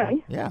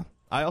try. Yeah.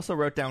 I also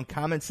wrote down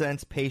common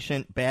sense,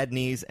 patient, bad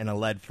knees, and a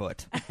lead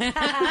foot.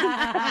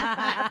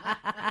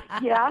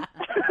 Yeah.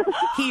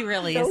 He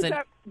really Those isn't.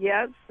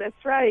 Yes,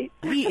 that's right.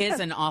 He is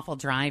an awful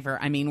driver.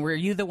 I mean, were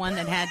you the one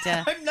that had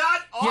to? I'm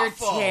not You're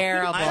awful.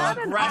 terrible. I'm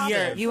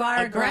aggressive. You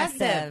are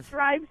aggressive.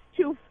 Drives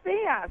too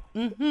fast.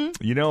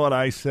 You know what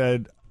I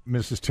said,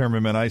 Mrs.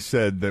 Timmerman? I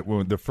said that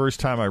when the first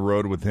time I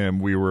rode with him,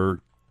 we were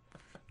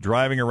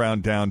driving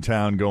around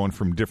downtown, going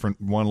from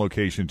one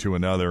location to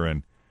another,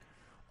 and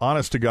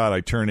honest to God, I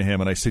turned to him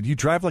and I said, "You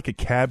drive like a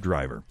cab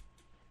driver."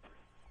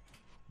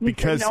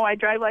 Because No, I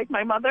drive like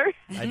my mother.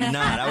 I did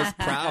not. I was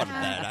proud of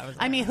that.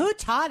 I mean, who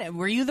taught him?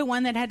 Were you the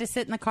one that had to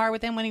sit in the car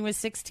with him when he was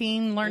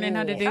 16, learning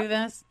how to do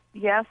this?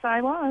 Yes,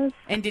 I was.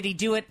 And did he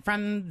do it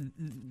from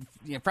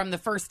the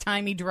first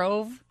time he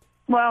drove?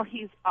 Well,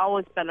 he's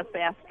always been a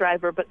fast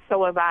driver, but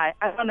so have I.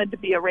 I wanted to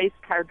be a race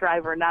car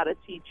driver, not a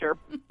teacher.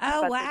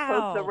 Oh, but wow. They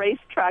closed the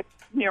racetrack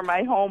near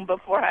my home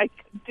before I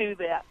could do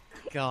that.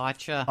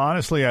 Gotcha.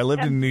 honestly, I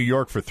lived in New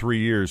York for 3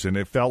 years, and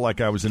it felt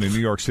like I was in a New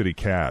York City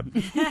cab.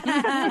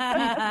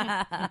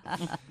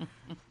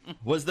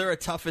 Was there a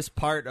toughest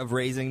part of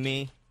raising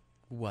me?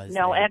 was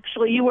No, there?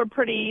 actually, you were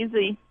pretty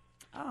easy.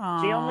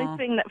 Aww. The only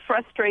thing that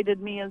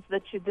frustrated me is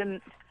that you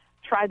didn't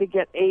try to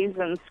get A's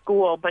in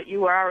school, but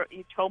you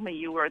told me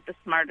you were the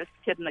smartest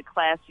kid in the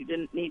class. You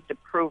didn't need to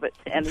prove it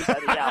to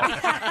anybody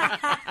else.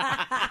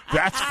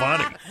 That's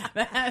funny.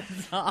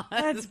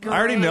 That's great. I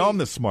already know I'm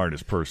the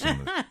smartest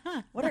person.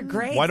 What a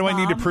great. Why do I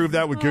need to Mom. prove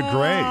that with good Oh,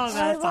 grades?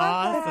 that's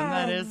awesome.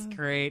 That is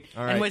great.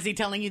 All And right. was he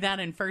telling you that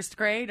in first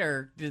grade,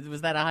 or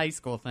was that a high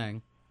school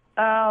thing?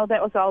 Oh,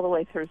 that was all the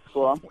way through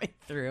school. Way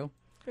through.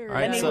 All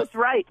right, And he so- was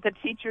right. The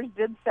teachers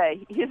did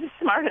say he's the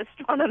smartest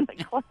one in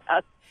the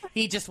class.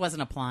 He just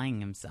wasn't applying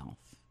himself.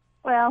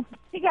 Well,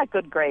 he got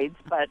good grades,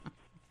 but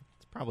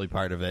It's probably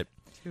part of it.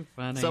 Too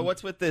funny. So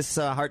what's with this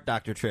heart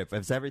doctor trip?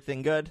 Is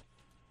everything good?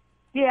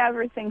 yeah,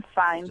 everything's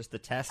fine. Just the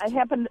test? I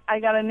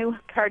got a new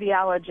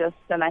cardiologist,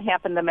 and I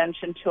happened to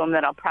mention to him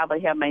that I'll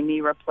probably have my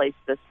knee replaced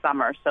this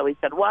summer. So he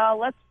said, well,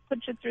 let's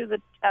put you through the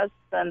tests,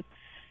 and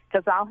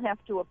because I'll have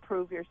to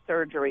approve your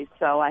surgery.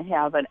 So I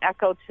have an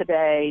echo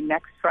today.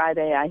 Next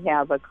Friday, I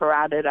have a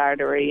carotid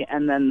artery,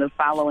 and then the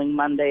following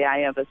Monday, I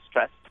have a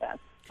stress test.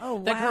 Oh,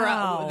 The,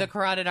 wow. the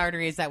carotid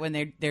artery, is that when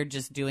they're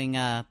just doing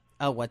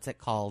what's it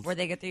called? Where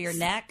they get through your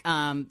neck?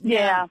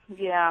 Yeah.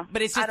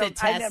 But it's just a I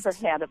test. never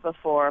had it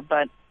before,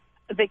 but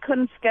they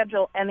couldn't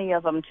schedule any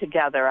of them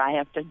together. I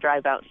have to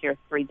drive out here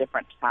 3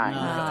 different times.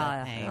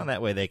 Well,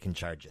 that way they can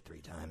charge you 3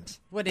 times.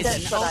 What is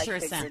That's an what I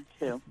ultrasound? figured,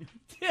 too.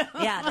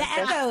 Yeah, the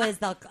echo is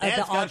the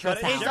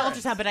ultrasound. It's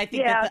ultrasound, but I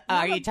think Yeah, that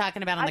are you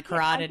talking about on the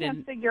carotid I can't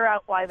and figure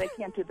out why they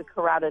can't do the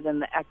carotid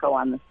and the echo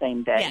on the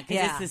same day. yeah,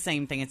 because it's the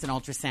same thing. It's an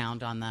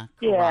ultrasound on the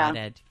Yeah.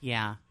 carotid.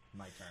 Yeah.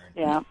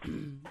 Yeah.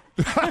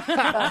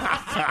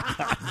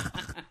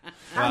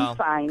 I'm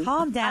fine.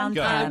 Calm down,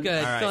 Good. Kim. Oh,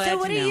 good. All right. Glad So to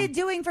what are know. you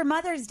doing for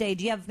Mother's Day?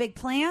 Do you have big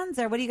plans,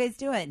 or what are you guys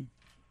doing?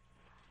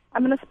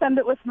 I'm going to spend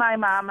it with my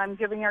mom. I'm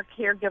giving our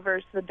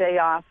caregivers the day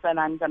off, and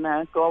I'm going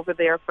to go over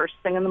there first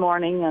thing in the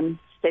morning and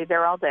stay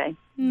there all day.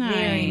 Nice.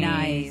 Very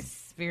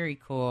nice. Very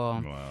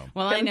cool. Wow.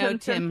 Well, I Tim's know in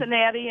Tim.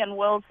 Cincinnati, and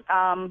Will's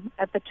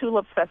at the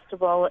Tulip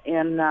Festival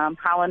in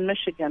Holland,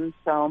 Michigan.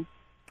 So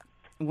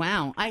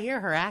Wow, I hear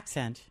her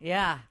accent.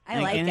 Yeah, I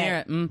like can hear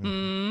it. it.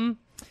 Mm-hmm.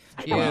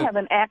 I don't have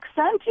an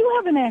accent. You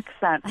have an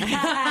accent.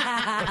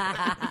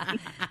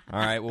 All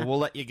right, well, we'll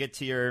let you get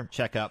to your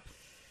checkup.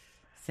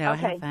 So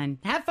Okay. have fun.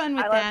 Have fun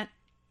with I love- that.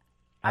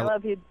 I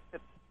love you,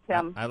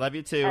 Tim. I love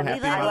you, too. And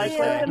Happy I Mother's like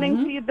Day.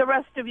 listening to you, the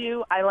rest of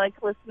you. I like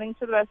listening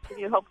to the rest of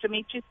you. Hope to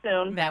meet you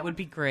soon. That would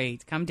be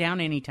great. Come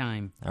down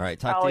anytime. All right,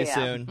 talk Oh, to you yeah.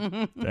 soon.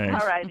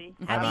 Thanks. All righty.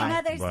 Happy Bye-bye.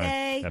 Mother's Bye.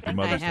 Day. Happy Thanks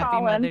Mother's for Day. Happy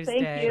calling. Mother's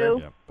Thank Day. you.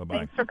 Yeah, bye-bye.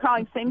 Thanks for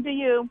calling. Same to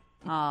you.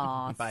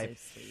 Oh, Bye.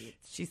 so sweet.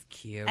 She's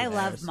cute. I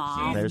love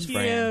Mom. There's Cute.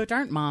 Fran.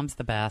 Aren't moms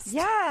the best?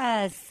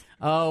 Yes.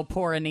 Oh,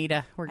 poor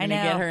Anita. We're going to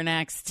know. get her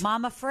next.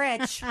 Mama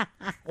Fritch.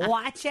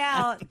 Watch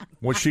out.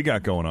 What's she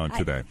got going on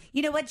today?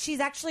 You know what? She's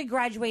actually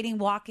graduating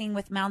walking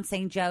with Mount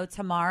St. Joe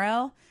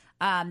tomorrow.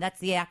 That's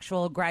the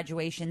actual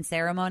graduation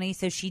ceremony.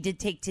 So she did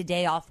take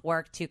today off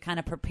work to kind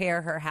of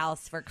prepare her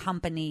house for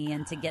company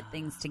and to get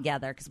things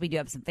together because we do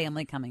have some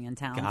family coming in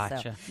town.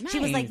 Gotcha. So she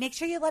was like, Nice. make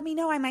sure you let me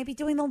know. I might be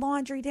doing the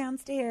laundry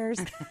downstairs.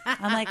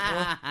 I'm like,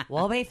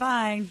 we'll be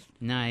fine.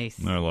 Nice.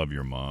 I love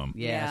your mom.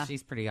 Yeah,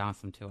 she's pretty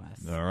awesome to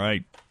us. All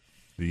right.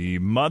 The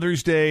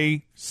Mother's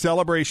Day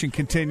celebration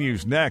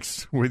continues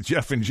next with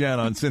Jeff and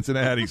Jen on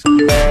Cincinnati's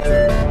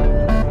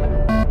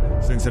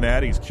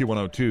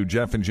Q102.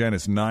 Jeff and Jen,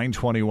 it's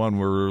 9:21.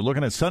 We're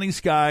looking at sunny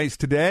skies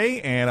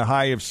today and a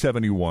high of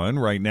 71.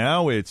 Right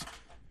now, it's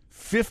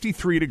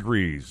 53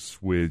 degrees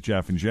with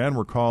Jeff and Jen.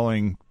 We're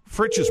calling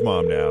Fritch's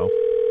mom now.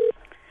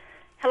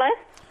 Hello?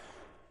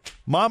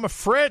 Mama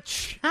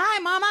Fritch. Hi,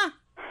 Mama.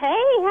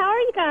 Hey, how are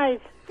you guys?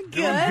 Good.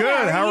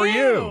 Good. How are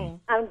you?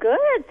 I'm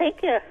good, thank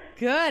you.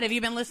 Good. Have you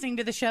been listening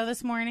to the show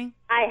this morning?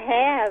 I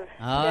have.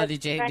 Oh, Just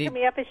did you- cracking did-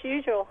 me up as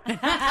usual.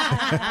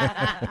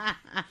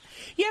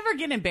 You ever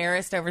get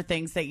embarrassed over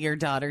things that your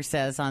daughter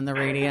says on the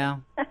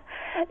radio?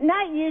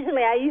 Not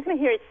usually. I usually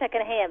hear it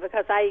secondhand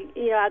because I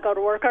go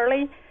to work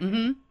early.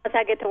 Mm-hmm. Once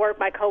I get to work,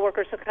 my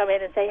coworkers will come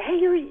in and say, "Hey,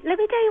 let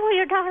me tell you what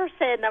your daughter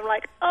said," and I'm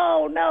like,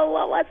 "Oh no,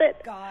 what was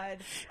it?" God,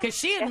 because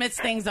she admits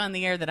things on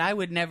the air that I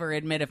would never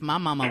admit if my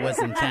mama was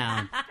in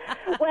town.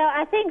 Well,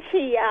 I think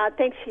she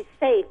thinks she's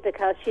safe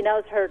because she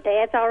knows her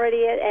dad's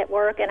already at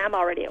work and I'm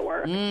already at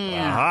work. But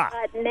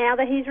now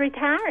that he's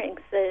retiring,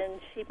 then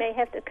she may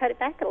have to cut it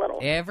back a little.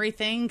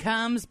 Everything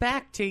comes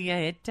back to you.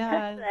 It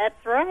does.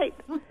 That's right.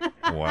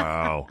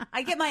 Wow.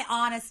 I get my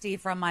honesty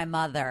from my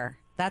mother.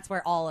 That's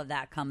where all of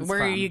that comes Where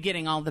from. are you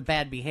getting all the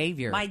bad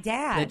behavior? My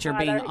dad. That you're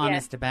being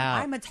honest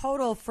about. I'm a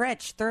total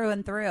Fritch through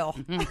and through.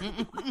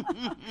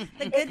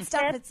 The good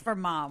stuff, it's for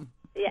Mom.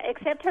 Yeah,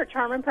 except her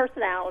charming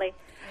personality.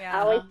 Yeah.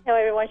 I always tell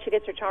everyone she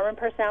gets her charming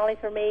personality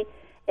from me.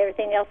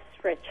 Everything else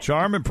is rich.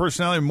 Charm and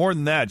personality. More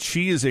than that,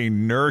 she is a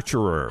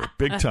nurturer.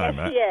 Big time.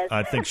 Yes, she is.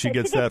 I think she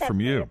gets that from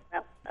you.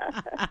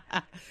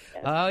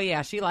 Oh,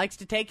 yeah. She likes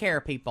to take care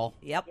of people.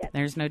 Yep.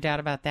 There's no doubt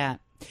about that.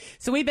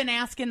 So we've been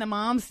asking the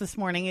moms this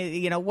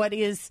morning, what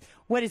is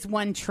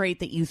one trait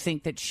that you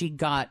think that she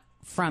got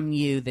from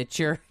you that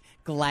you're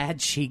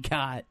glad she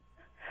got?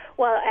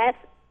 Well,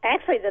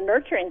 actually, the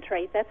nurturing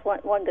trait, that's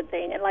one good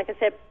thing. And like I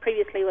said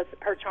previously, was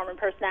her charming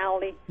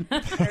personality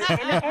and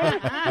her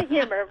sense of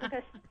humor,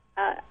 because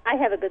I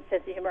have a good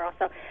sense of humor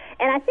also.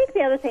 And I think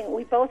the other thing,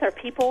 we both are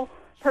people.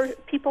 Yeah.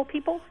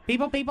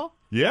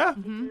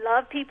 Mm-hmm.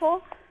 Love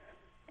people,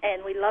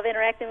 and we love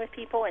interacting with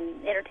people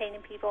and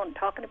entertaining people and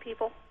talking to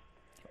people.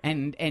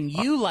 And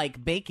you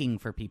like baking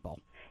for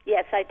people.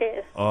 Yes, I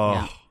do. Oh.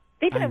 Yeah.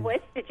 Speaking of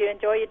which, did you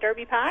enjoy your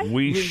Derby pie?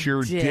 We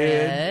sure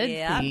did.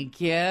 Yeah.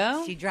 Thank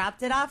you. She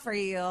dropped it off for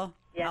you.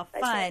 Yes, How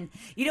fun.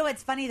 You know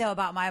what's funny, though,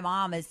 about my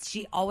mom is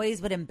she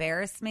always would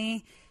embarrass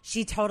me.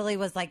 She totally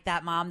was like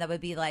that mom that would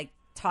be like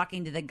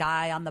talking to the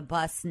guy on the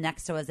bus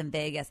next to us in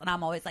Vegas. And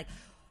I'm always like,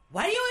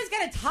 why are you always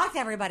going to talk to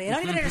everybody? I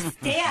don't even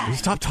understand.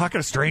 Stop talking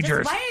to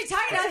strangers. Why are you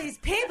talking to all these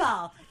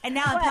people? And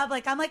now in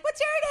public, I'm like, what's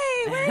your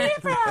name? Where are you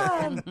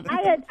from?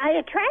 I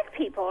attract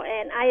people,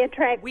 and I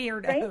attract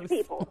strange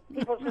people.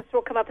 People just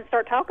will come up and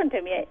start talking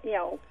to me,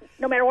 no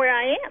matter where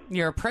I am.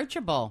 You're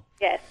approachable.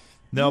 Yes.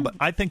 No, but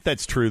I think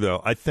that's true, though.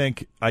 I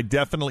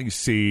definitely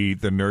see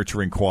the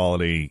nurturing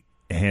quality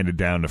handed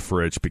down to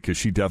Fritch, because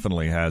she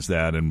definitely has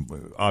that.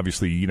 And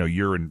obviously,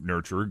 you're a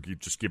nurturer,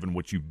 just given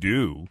what you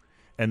do.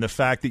 And the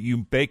fact that you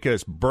bake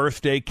us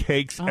birthday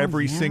cakes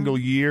every single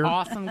year.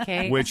 Awesome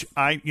cakes. Which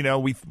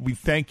we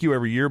thank you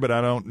every year, but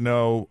I don't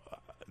know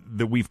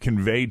that we've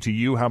conveyed to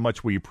you how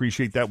much we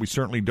appreciate that. We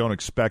certainly don't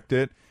expect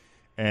it.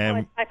 And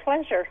it's my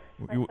pleasure.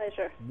 My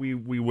pleasure. We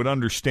would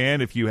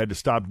understand if you had to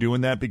stop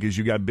doing that because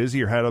you got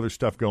busy or had other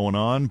stuff going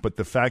on. But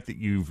the fact that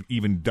you've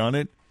even done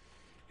it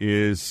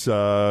is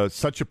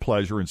such a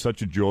pleasure and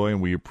such a joy,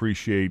 and we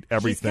appreciate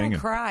everything. She's gonna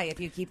cry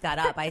if you keep that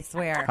up, I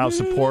swear. How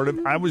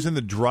supportive! I was in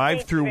the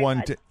drive-through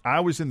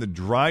I was in the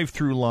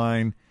drive-through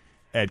line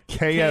at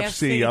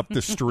KFC up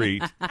the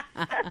street.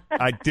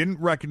 I didn't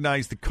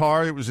recognize the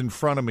car that was in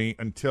front of me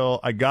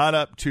until I got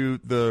up to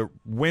the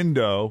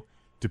window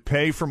to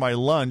pay for my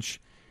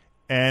lunch,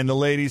 and the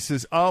lady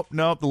says, "Oh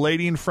no, the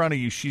lady in front of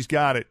you, she's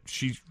got it.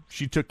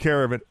 She took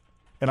care of it."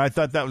 And I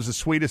thought that was the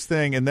sweetest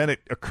thing. And then it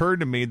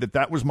occurred to me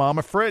that was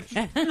Mama Fritch.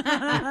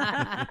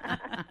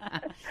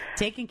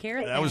 Taking care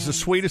of that was the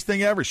sweetest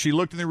thing ever. She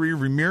looked in the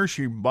rearview mirror.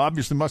 She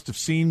obviously must have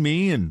seen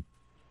me, and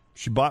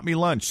she bought me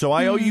lunch. So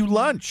I owe you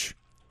lunch.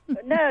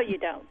 No, you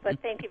don't.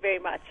 But thank you very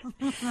much.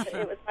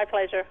 It was my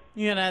pleasure.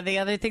 The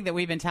other thing that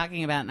we've been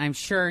talking about, and I'm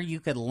sure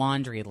you could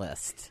laundry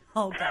list.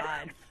 Oh,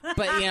 God.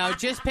 But,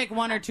 just pick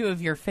one or two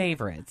of your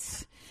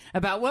favorites.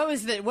 About what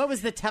was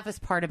the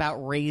toughest part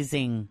about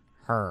raising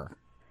her?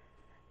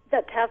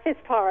 The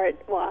toughest part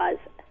was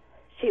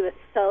she was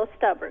so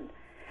stubborn.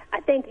 I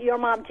think your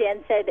mom,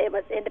 Jen, said it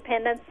was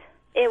independence.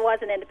 It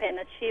wasn't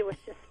independence. She was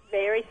just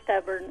very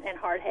stubborn and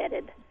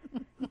hard-headed.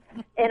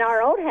 In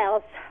our old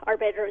house, our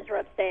bedrooms were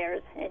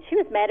upstairs, and she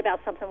was mad about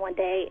something one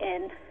day,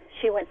 and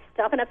she went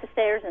stomping up the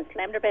stairs and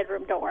slammed her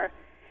bedroom door.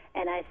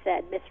 And I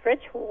said, Miss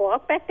Fritch,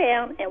 walk back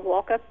down and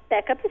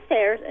back up the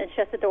stairs and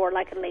shut the door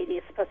like a lady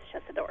is supposed to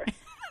shut the door.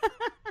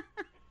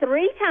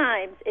 3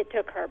 times it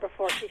took her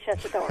before she shut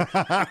the door.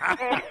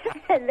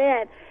 And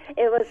then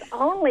it was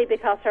only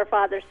because her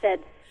father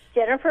said,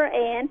 Jennifer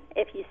Ann,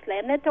 if you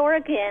slam that door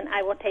again,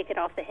 I will take it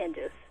off the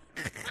hinges.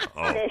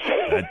 Oh,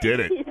 that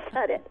did it. She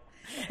shut it.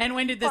 And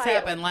when did this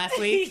happen? Last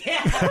week?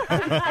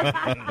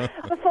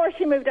 Before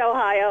she moved to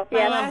Ohio.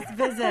 Yeah, last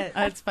visit.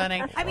 That's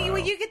funny. I mean,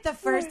 when you get the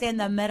first and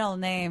the middle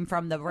name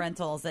from the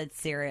rentals, it's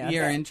serious.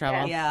 You're in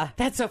trouble. Yeah.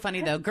 That's so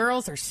funny, though.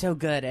 Girls are so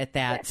good at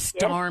that,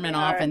 storming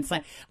off. And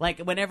like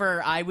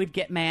whenever I would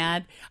get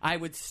mad, I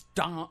would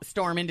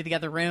storm into the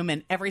other room,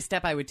 and every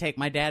step I would take,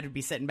 my dad would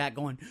be sitting back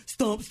going,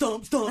 stomp,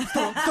 stomp, stomp,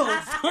 stomp,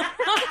 stomp, stomp.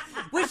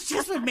 Which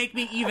just would make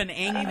me even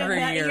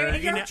angrier.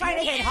 You're trying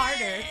to hit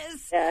harder.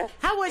 Yeah.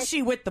 How was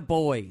she with the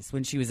boys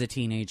when she was a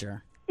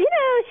teenager?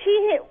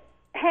 She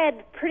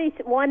had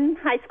one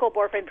high school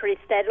boyfriend pretty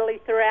steadily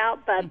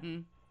throughout, but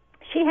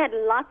she had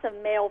lots of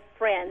male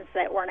friends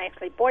that weren't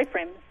actually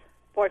boyfriends,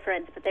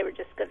 but they were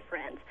just good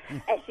friends,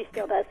 and she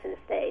still does to this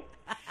day.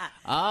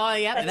 Oh,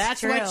 yeah,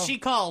 that's true. what she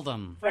called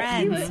them.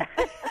 Friends.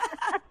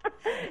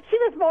 She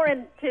was more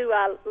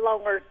into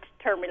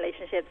longer-term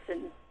relationships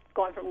and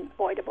going from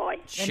boy to boy.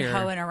 And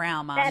hoeing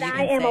around, Mom. That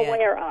I am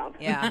aware of.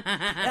 Yeah.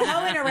 The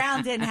hoeing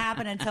around didn't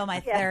happen until my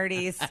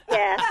 30s.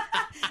 Yeah.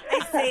 I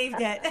saved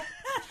it.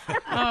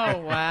 Oh,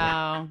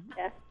 wow.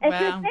 Yeah. And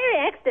she was very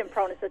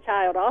accident-prone as a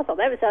child also.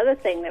 That was the other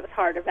thing that was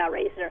hard about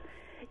raising her.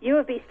 You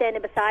would be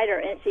standing beside her,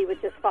 and she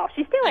would just fall.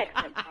 She's still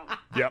accident-prone.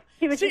 Yep.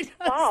 She would just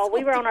fall.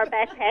 We were on our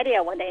back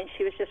patio one day, and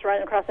she was just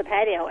running across the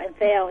patio and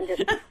fell and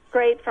just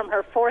scraped from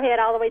her forehead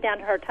all the way down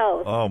to her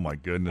toes. Oh, my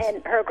goodness.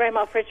 And her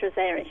grandma Fritch was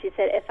there, and she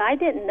said, if I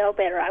didn't know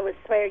better, I would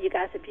swear you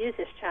guys abused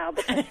this child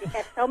because she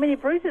has so many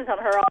bruises on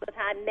her all the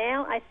time.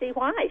 Now I see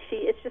why. She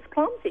is just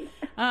clumsy.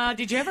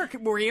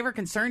 Were you ever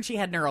concerned she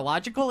had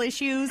neurological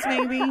issues,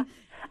 maybe?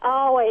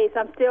 Always.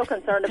 I'm still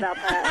concerned about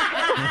that.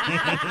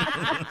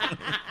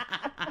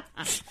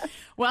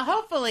 Well,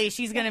 hopefully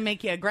she's going to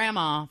make you a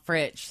grandma,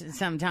 Fritch,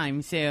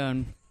 sometime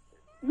soon.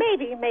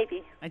 Maybe.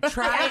 I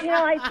try.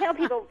 I tell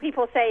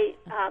people say,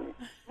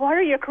 what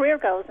are your career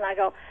goals? And I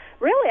go,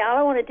 Really, all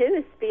I want to do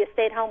is be a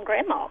stay-at-home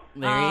grandma.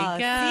 There you go.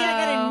 See,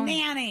 I got a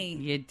nanny.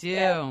 You do.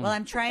 Yeah. Well,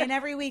 I'm trying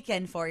every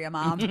weekend for you,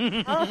 Mom.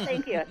 Oh,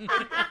 thank you.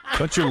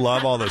 Don't you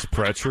love all this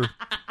pressure?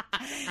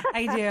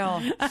 I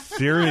do.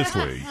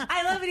 Seriously.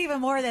 I love it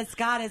even more that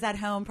Scott is at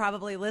home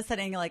probably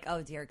listening like,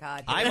 oh, dear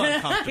God. I'm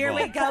uncomfortable. Here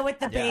we go with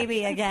the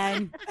baby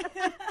again.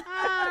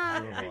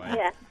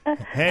 Yeah.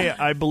 Hey,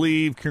 I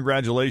believe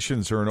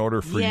congratulations are in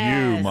order for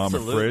Yes. you, Mama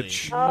Absolutely.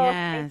 Fritch. Oh,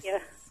 Yes. thank you.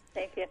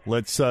 Thank you.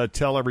 Let's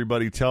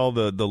tell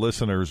the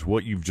listeners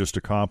what you've just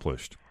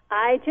accomplished.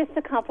 I just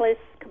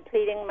accomplished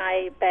completing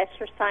my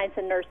Bachelor of Science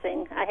in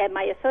Nursing. I had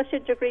my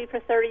associate degree for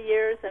 30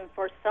 years, and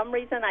for some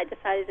reason I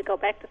decided to go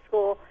back to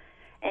school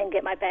and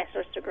get my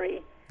bachelor's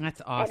degree.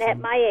 That's awesome. And at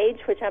my age,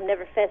 which I'm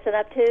never fessing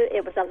up to,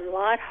 it was a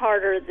lot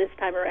harder this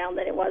time around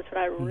than it was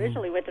when I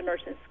originally went to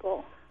nursing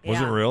school.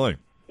 Was it really?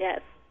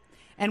 Yes.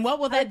 And what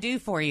will that do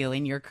for you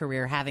in your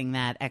career, having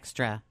that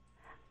extra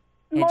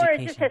More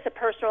education? just as a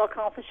personal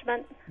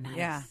accomplishment. Nice.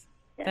 Yeah.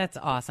 That's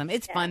awesome.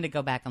 It's fun to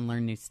go back and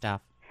learn new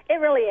stuff. It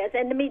really is,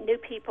 and to meet new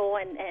people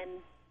and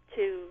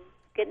to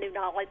get new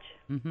knowledge.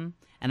 Mm-hmm.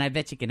 And I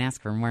bet you can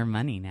ask for more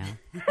money now.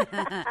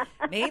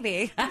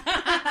 Maybe.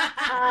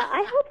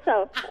 I hope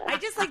so. I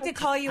just like to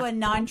call you a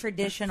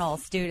non-traditional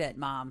student,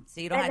 Mom,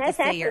 so you don't And have to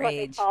that's say your actually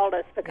what age. they called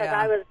us because Yeah.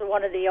 I was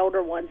one of the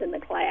older ones in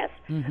the class.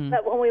 Mhm.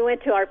 But when we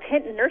went to our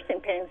nursing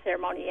pinning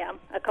ceremony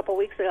a couple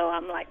weeks ago,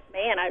 I'm like,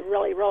 man, I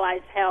really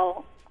realized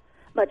how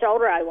much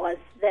older I was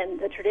than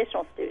the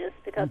traditional students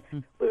because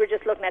we were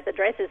just looking at the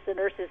dresses, the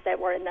nurses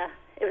that were in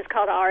it was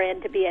called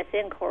RN to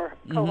BSN cohort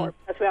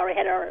because we already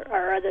had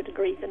our other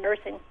degrees in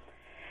nursing.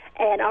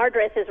 And our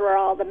dresses were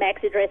all the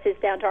maxi dresses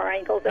down to our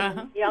ankles,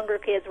 and younger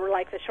kids were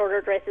like the shorter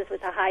dresses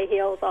with the high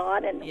heels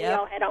on, and we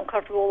all had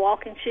uncomfortable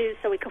walking shoes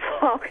so we could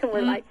walk, and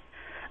we're like,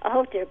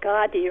 oh, dear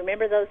God, do you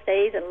remember those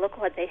days? And look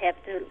what they have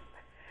to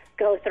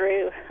go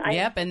through.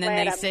 Yep, and then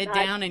they sit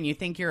down and you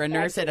think you're a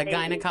nurse at a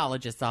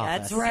gynecologist's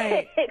office. That's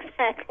right.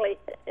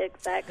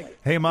 Exactly.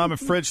 Hey, Mama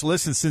Fritch,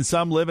 listen, since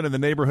I'm living in the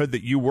neighborhood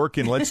that you work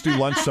in, let's do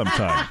lunch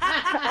sometime.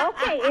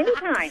 Okay,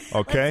 anytime.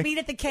 Okay? Let's meet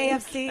at the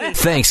KFC.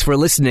 Thanks for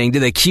listening to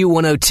the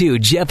Q102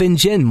 Jeff and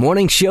Jen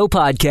Morning Show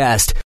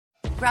podcast.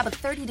 Grab a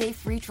 30-day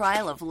free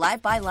trial of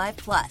Live by Live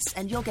Plus,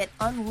 and you'll get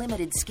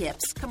unlimited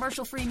skips,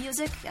 commercial-free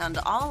music, and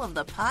all of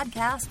the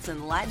podcasts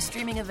and live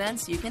streaming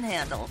events you can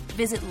handle.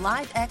 Visit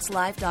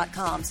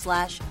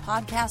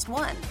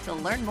livexlive.com/podcast1 to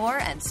learn more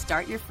and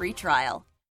start your free trial.